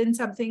seen even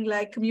something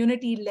like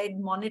community-led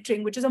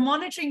monitoring, which is a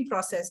monitoring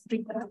process,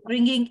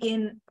 bringing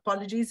in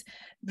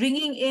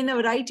a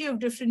variety of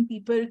different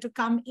people to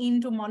come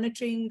into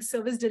monitoring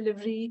service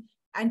delivery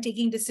and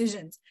taking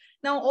decisions.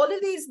 Now, all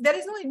of these, there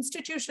is no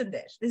institution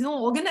there. There's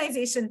no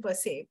organization per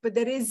se, but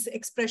there is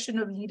expression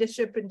of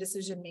leadership and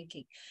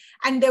decision-making.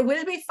 And there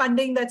will be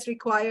funding that's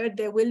required.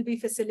 There will be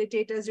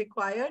facilitators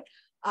required,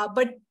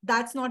 but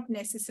that's not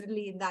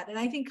necessarily in that. And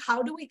I think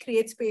how do we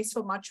create space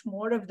for much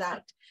more of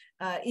that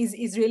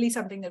is really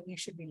something that we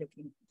should be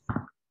looking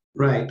at.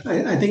 Right.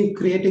 I think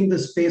creating the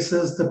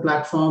spaces, the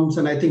platforms,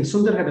 and I think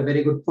Sundar had a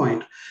very good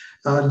point.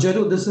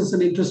 Jeru, this is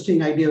an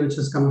interesting idea which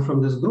has come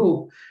from this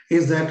group,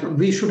 is that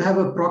we should have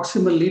a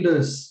proximal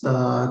leaders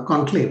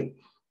conclave,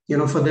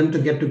 for them to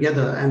get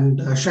together and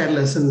share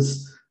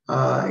lessons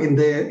in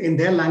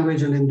their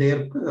language and in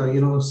their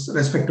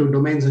respective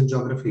domains and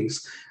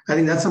geographies. I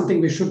think that's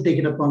something we should take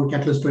it upon.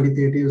 Catalyst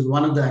 2030 is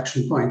one of the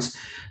action points.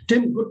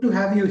 Tim, good to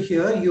have you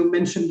here. You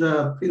mentioned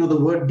the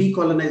word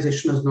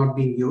decolonization is not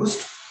being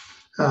used.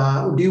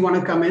 Do you want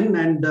to come in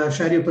and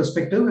share your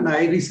perspective? And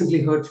I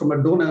recently heard from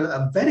a donor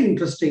a very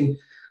interesting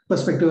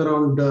perspective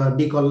around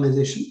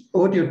decolonization.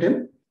 Over to you,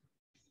 Tim.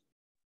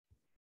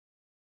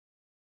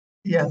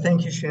 Yeah,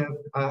 thank you, Shiv.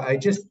 I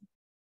just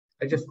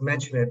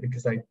mentioned it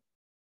because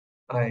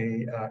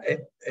and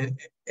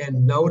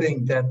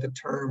noting that the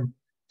term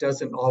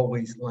doesn't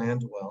always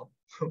land well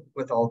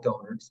with all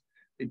donors,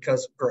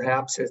 because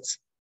perhaps it's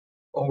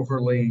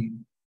overly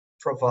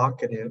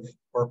provocative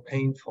or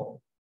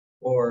painful,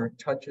 or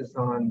touches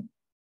on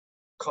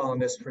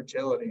colonist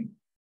fragility.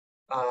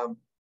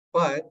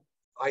 But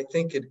I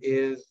think it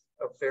is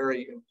a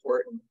very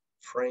important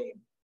frame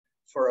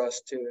for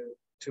us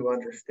to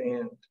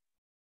understand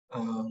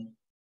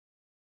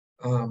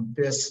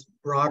this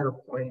broader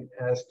point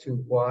as to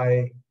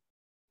why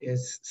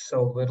is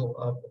so little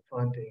of the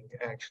funding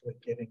actually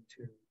getting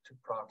to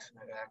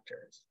proximate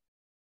actors.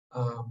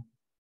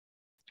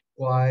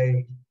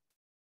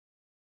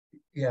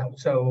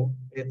 So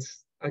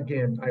it's,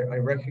 again, I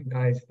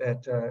recognize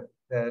that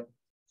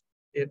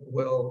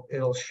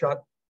it'll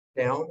shut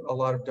down a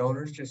lot of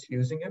donors just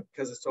using it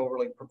because it's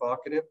overly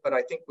provocative, but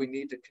I think we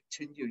need to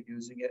continue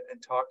using it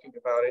and talking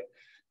about it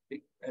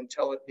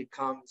until it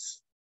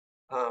becomes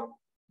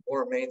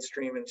more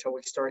mainstream, until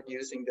we start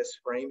using this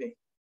framing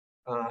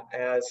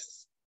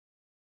as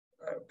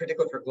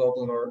particularly for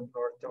global North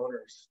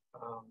donors.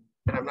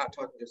 And I'm not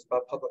talking just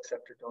about public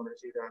sector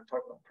donors either, I'm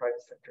talking about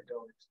private sector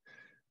donors,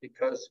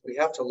 because we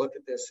have to look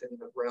at this in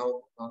the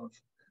realm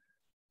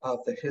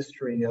of the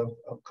history of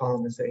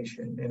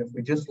colonization. And if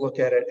we just look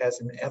at it as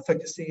an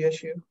efficacy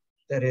issue,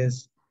 that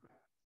is,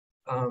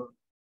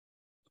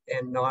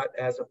 and not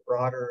as a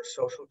broader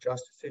social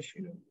justice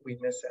issue, we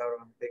miss out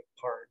on a big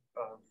part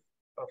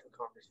of the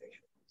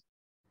conversation.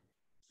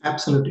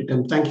 Absolutely,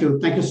 Tim. Thank you.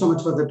 Thank you so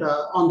much for that.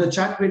 On the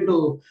chat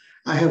window,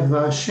 I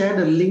have shared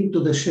a link to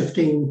the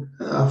shifting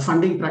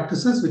funding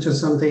practices, which is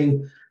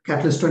something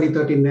Catalyst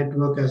 2030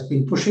 Network has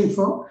been pushing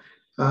for.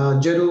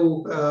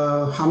 Jeru,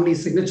 how many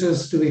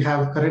signatures do we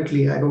have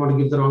currently? I don't want to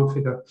give the wrong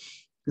figure.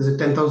 Is it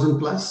 10,000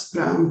 plus?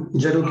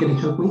 Jeru, can you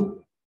help me?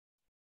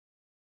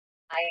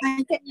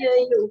 I can hear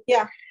you,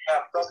 yeah.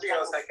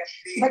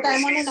 But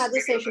I'm on another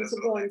session, so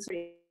go on.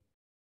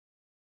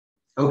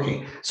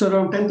 Okay, so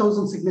around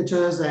 10,000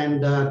 signatures,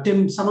 and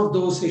Tim, some of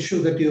those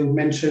issues that you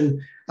mentioned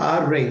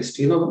are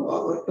raised,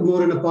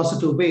 more in a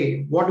positive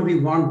way. What do we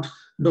want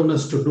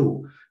donors to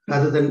do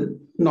rather than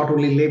not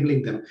only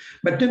labeling them?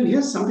 But Tim,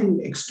 here's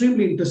something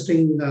extremely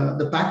interesting.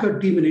 The Packard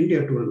team in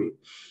India told me,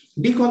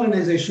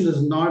 decolonization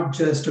is not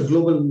just a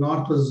global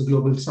North versus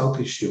global South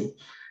issue.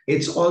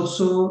 It's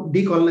also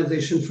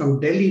decolonization from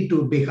Delhi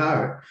to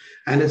Bihar,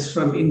 and it's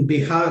from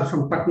Bihar,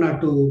 from Patna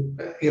to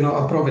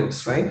a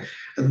province, right?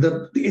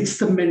 It's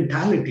the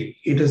mentality.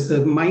 It is the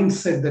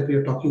mindset that we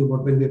are talking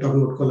about when we're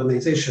talking about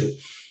colonization.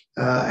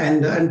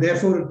 And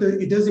therefore,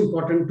 it is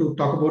important to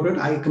talk about it.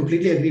 I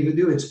completely agree with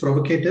you. It's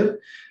provocative,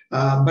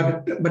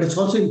 but it's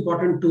also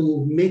important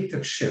to make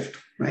that shift,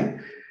 right?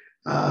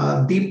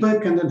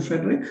 Deepak and then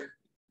Frederick.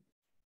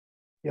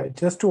 Yeah,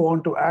 just to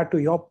want to add to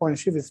your point,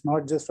 Shiv, it's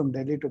not just from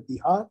Delhi to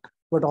Bihar,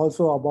 but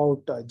also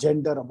about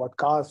gender, about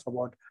caste,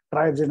 about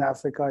tribes in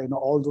Africa,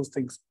 all those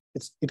things.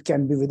 It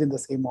can be within the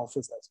same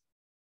office as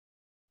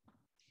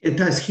well. It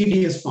has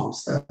hideous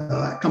forms.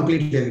 I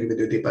completely agree with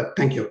you, Deepak.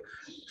 Thank you.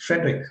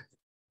 Frederick.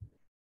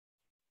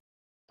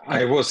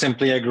 I was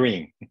simply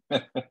agreeing.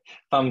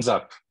 Thumbs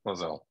up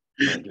was all.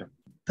 Thank you.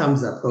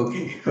 Thumbs up.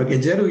 Okay.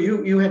 Okay, Jeru,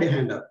 you had a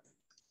hand up.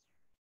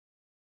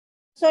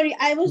 Sorry,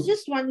 I was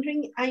just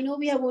wondering, I know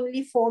we have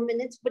only 4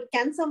 minutes, but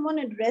can someone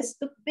address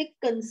the big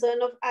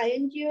concern of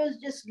INGOs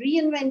just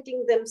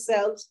reinventing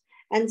themselves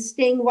and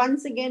staying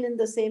once again in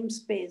the same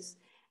space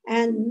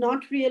and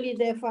not really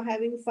therefore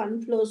having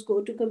fund flows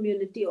go to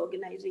community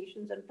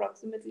organizations and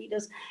proximate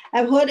leaders?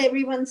 I've heard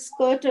everyone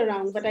skirt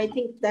around, but I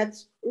think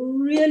that's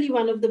really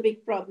one of the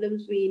big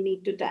problems we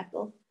need to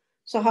tackle.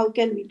 So how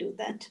can we do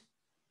that?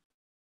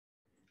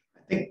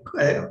 I think,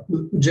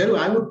 Jeru,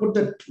 I would put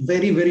that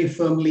very, very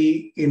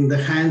firmly in the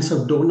hands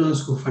of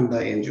donors who fund the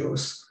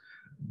INGOs,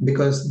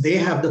 because they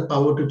have the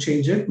power to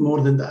change it more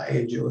than the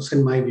INGOs,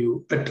 in my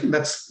view. But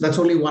that's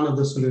only one of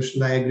the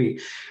solutions, I agree.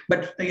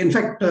 But in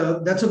fact,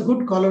 that's a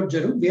good call out,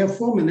 Jeru. We have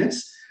 4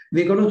 minutes.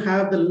 We're going to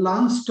have the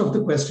last of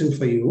the question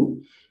for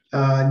you.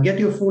 Get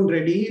your phone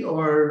ready,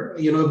 or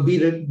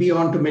be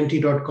on to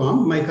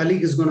menti.com. My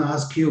colleague is going to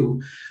ask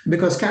you,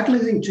 because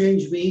Catalyzing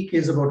Change Week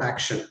is about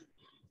action.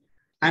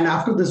 And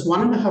after this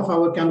 1.5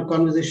 hour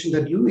conversation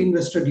that you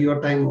invested your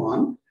time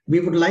on,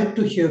 we would like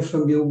to hear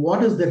from you.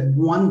 What is that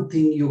one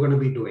thing you're going to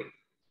be doing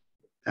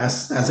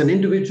as an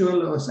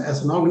individual, or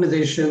as an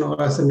organization,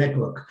 or as a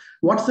network?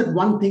 What's that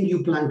one thing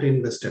you plan to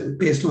invest in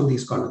based on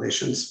these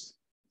conversations?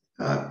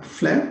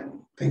 Flair,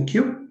 thank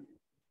you.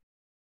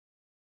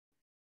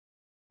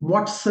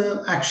 What's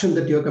the action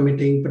that you're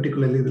committing,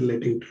 particularly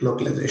relating to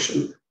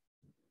localization?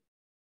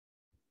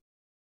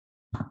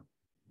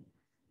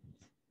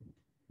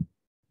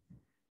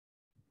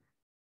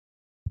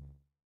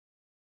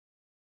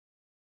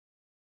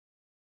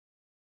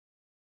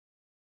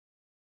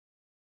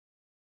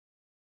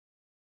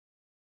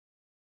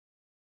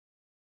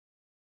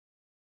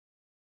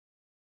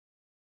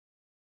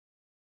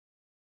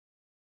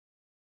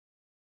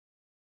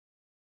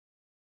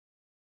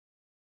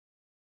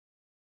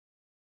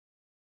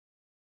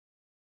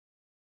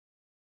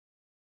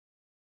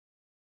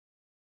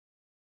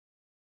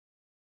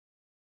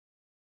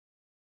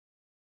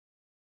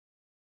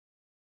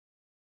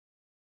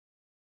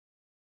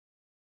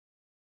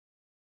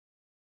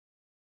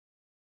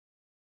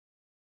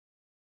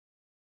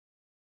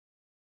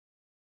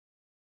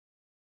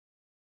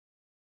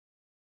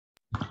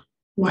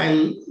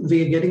 While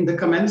we're getting the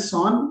comments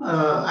on,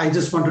 I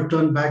just want to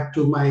turn back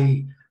to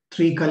my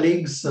 3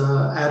 colleagues,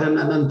 Aaron,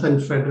 Anant,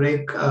 and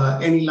Frederick.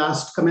 Any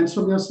last comments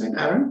from your side,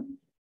 Aaron?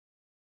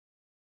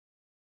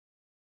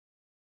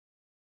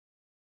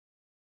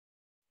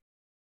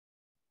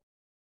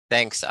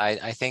 Thanks.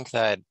 I think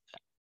that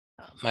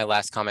my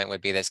last comment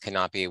would be this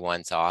cannot be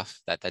once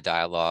off, that the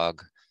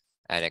dialogue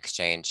and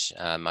exchange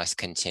must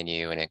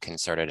continue in a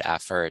concerted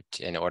effort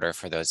in order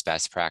for those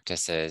best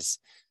practices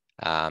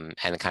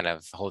and kind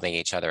of holding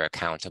each other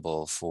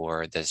accountable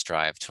for this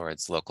drive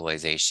towards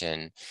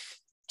localization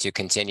to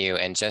continue.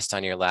 And just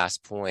on your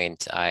last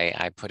point,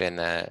 I put in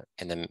the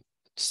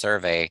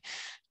survey,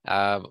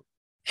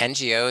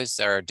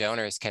 NGOs or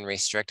donors can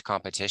restrict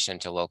competition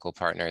to local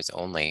partners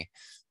only.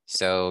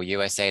 So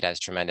USAID has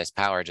tremendous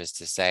power just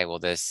to say, well,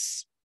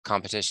 this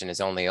competition is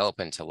only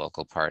open to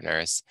local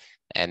partners.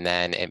 And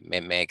then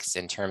it makes,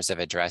 in terms of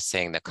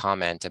addressing the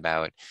comment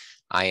about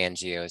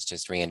INGOs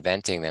just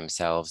reinventing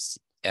themselves,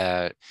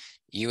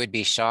 you would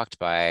be shocked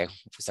by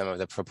some of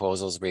the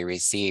proposals we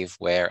receive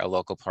where a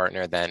local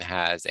partner then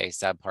has a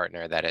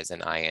sub-partner that is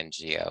an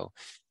INGO.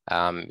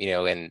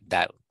 And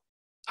that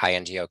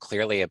INGO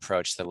clearly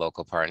approached the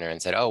local partner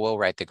and said, oh, we'll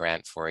write the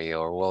grant for you,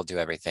 or we'll do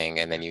everything,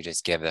 and then you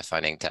just give the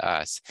funding to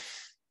us.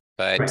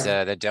 But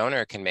the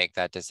donor can make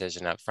that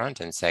decision up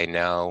front and say,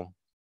 no,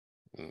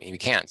 you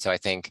can't. So I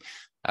think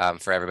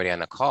for everybody on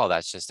the call,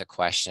 that's just a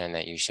question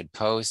that you should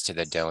pose to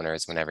the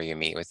donors whenever you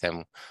meet with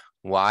them.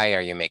 Why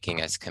are you making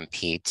us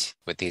compete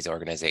with these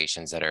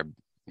organizations that are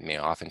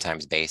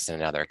oftentimes based in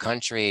another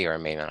country or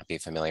may not be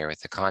familiar with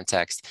the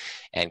context?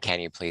 And can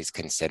you please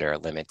consider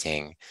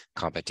limiting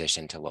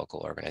competition to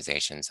local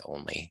organizations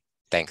only?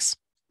 Thanks.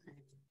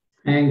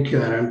 Thank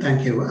you, Aaron.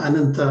 Thank you.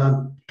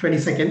 Anant, 20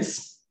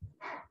 seconds.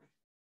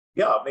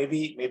 Yeah,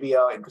 maybe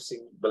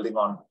interesting, building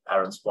on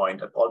Aaron's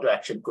point, a call to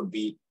action could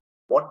be,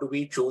 what do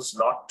we choose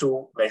not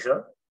to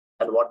measure,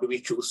 and what do we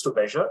choose to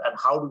measure, and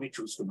how do we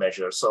choose to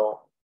measure?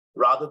 So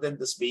rather than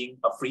this being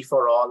a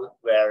free-for-all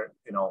where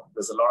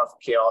there's a lot of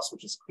chaos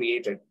which is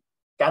created,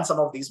 can some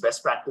of these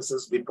best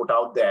practices be put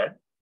out there,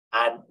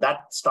 and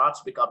that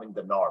starts becoming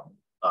the norm?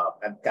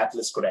 And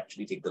Catalyst could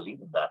actually take the lead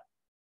in that.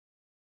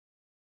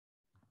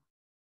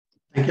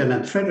 Thank you,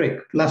 Anand.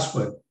 Frederick, last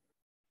word.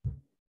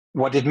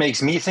 What it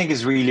makes me think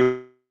is really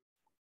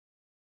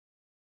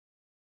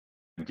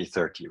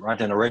 2030,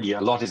 right? And already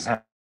a lot is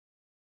happening.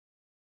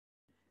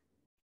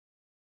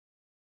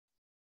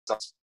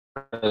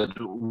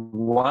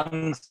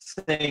 One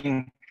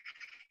thing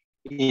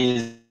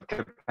is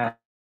capacity.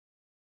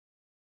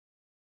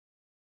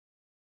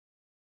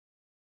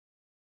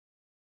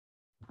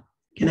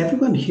 Can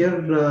everyone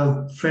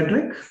hear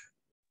Frederick?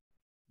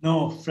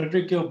 No,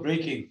 Frederick, you're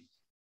breaking.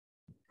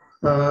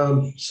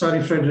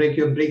 Sorry, Frederick,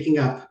 you're breaking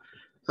up.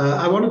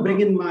 I want to bring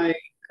in my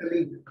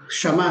colleague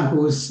Shama,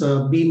 who's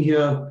been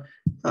here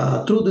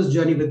through this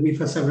journey with me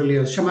for several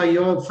years. Shama,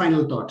 your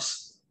final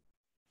thoughts.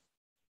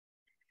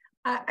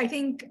 I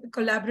think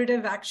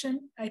collaborative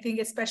action, I think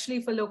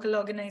especially for local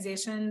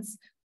organizations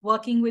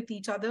working with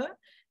each other,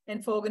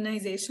 and for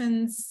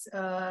organizations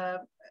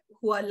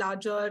who are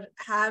larger,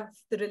 have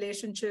the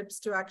relationships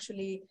to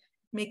actually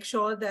make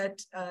sure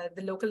that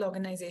the local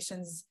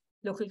organizations,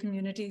 local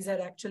communities are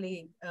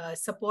actually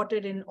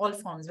supported in all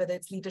forms, whether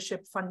it's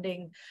leadership,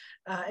 funding,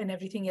 and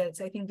everything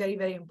else. I think very,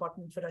 very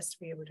important for us to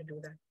be able to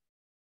do that.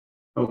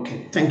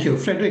 Okay, thank you.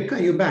 Frederick,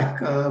 are you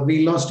back?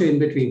 We lost you in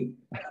between.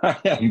 I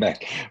am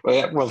back.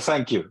 Well,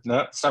 thank you.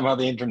 No, somehow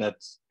the internet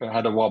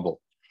had a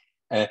wobble.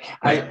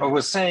 I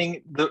was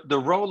saying the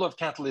role of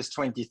Catalyst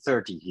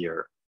 2030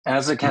 here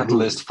as a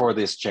catalyst for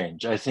this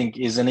change, I think,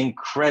 is an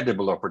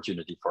incredible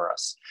opportunity for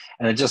us.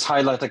 And I just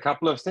highlight a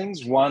couple of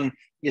things. One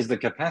is the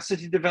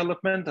capacity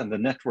development and the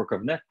network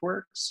of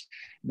networks.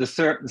 The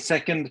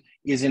second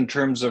is in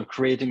terms of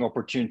creating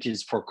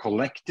opportunities for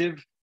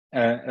collective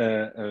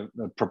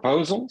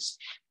proposals.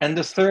 And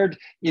the third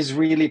is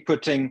really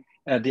putting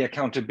the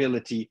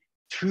accountability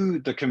to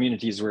the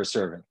communities we're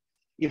serving.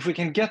 If we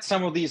can get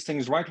some of these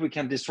things right, we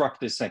can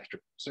disrupt this sector.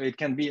 So it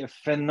can be a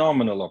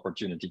phenomenal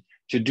opportunity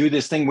to do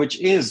this thing, which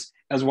is,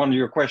 as one of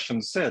your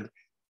questions said,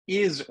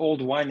 is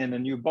old wine in a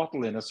new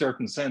bottle in a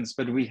certain sense,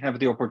 but we have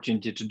the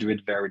opportunity to do it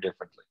very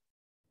differently.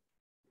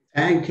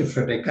 Thank you,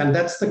 Frederick. And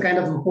that's the kind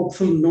of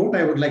hopeful note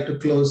I would like to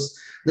close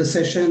the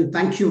session.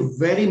 Thank you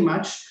very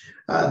much.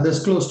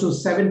 There's close to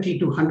 70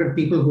 to 100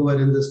 people who are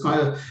in this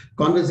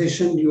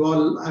conversation. You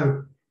all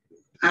are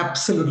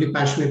absolutely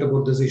passionate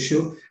about this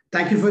issue.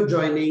 Thank you for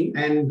joining.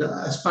 And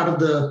as part of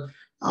the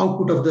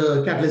output of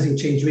the Catalyzing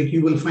Change Week,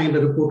 you will find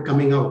a report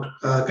coming out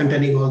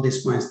containing all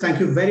these points. Thank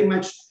you very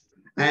much.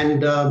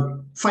 And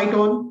fight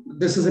on.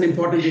 This is an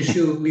important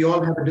issue. We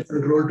all have a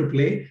different role to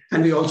play,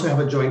 and we also have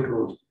a joint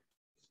role.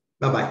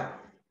 Bye-bye.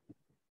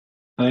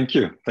 Thank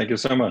you. Thank you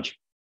so much.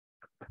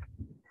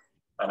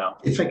 Bye now.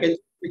 If I can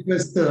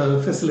request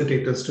the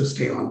facilitators to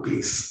stay on,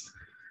 please.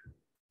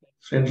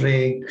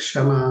 Frederick,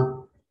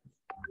 Shama,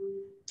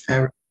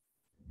 Eric.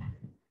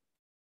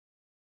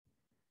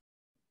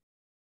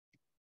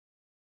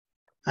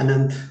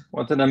 Anand.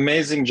 What an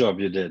amazing job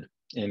you did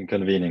in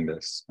convening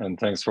this. And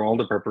thanks for all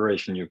the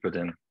preparation you put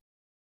in.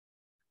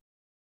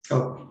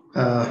 Oh,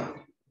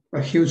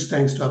 a huge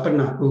thanks to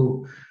Aparna,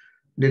 who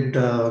did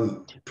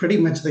pretty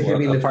much the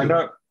heavy lifting.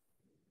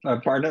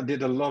 Aparna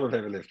did a lot of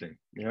heavy lifting.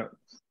 Yeah,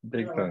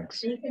 big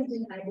thanks.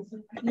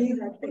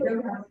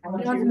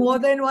 Not more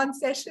than one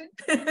session.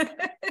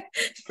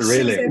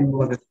 Really?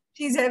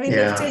 She's heavy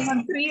lifting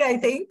on 3, I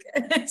think.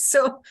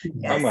 So,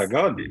 yes. Oh my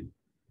God.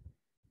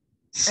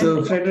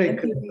 So,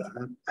 Frederick,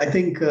 I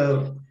think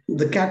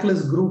the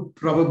Catalyst group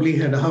probably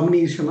had how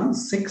many, Shama?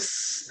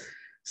 6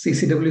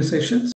 CCW sessions?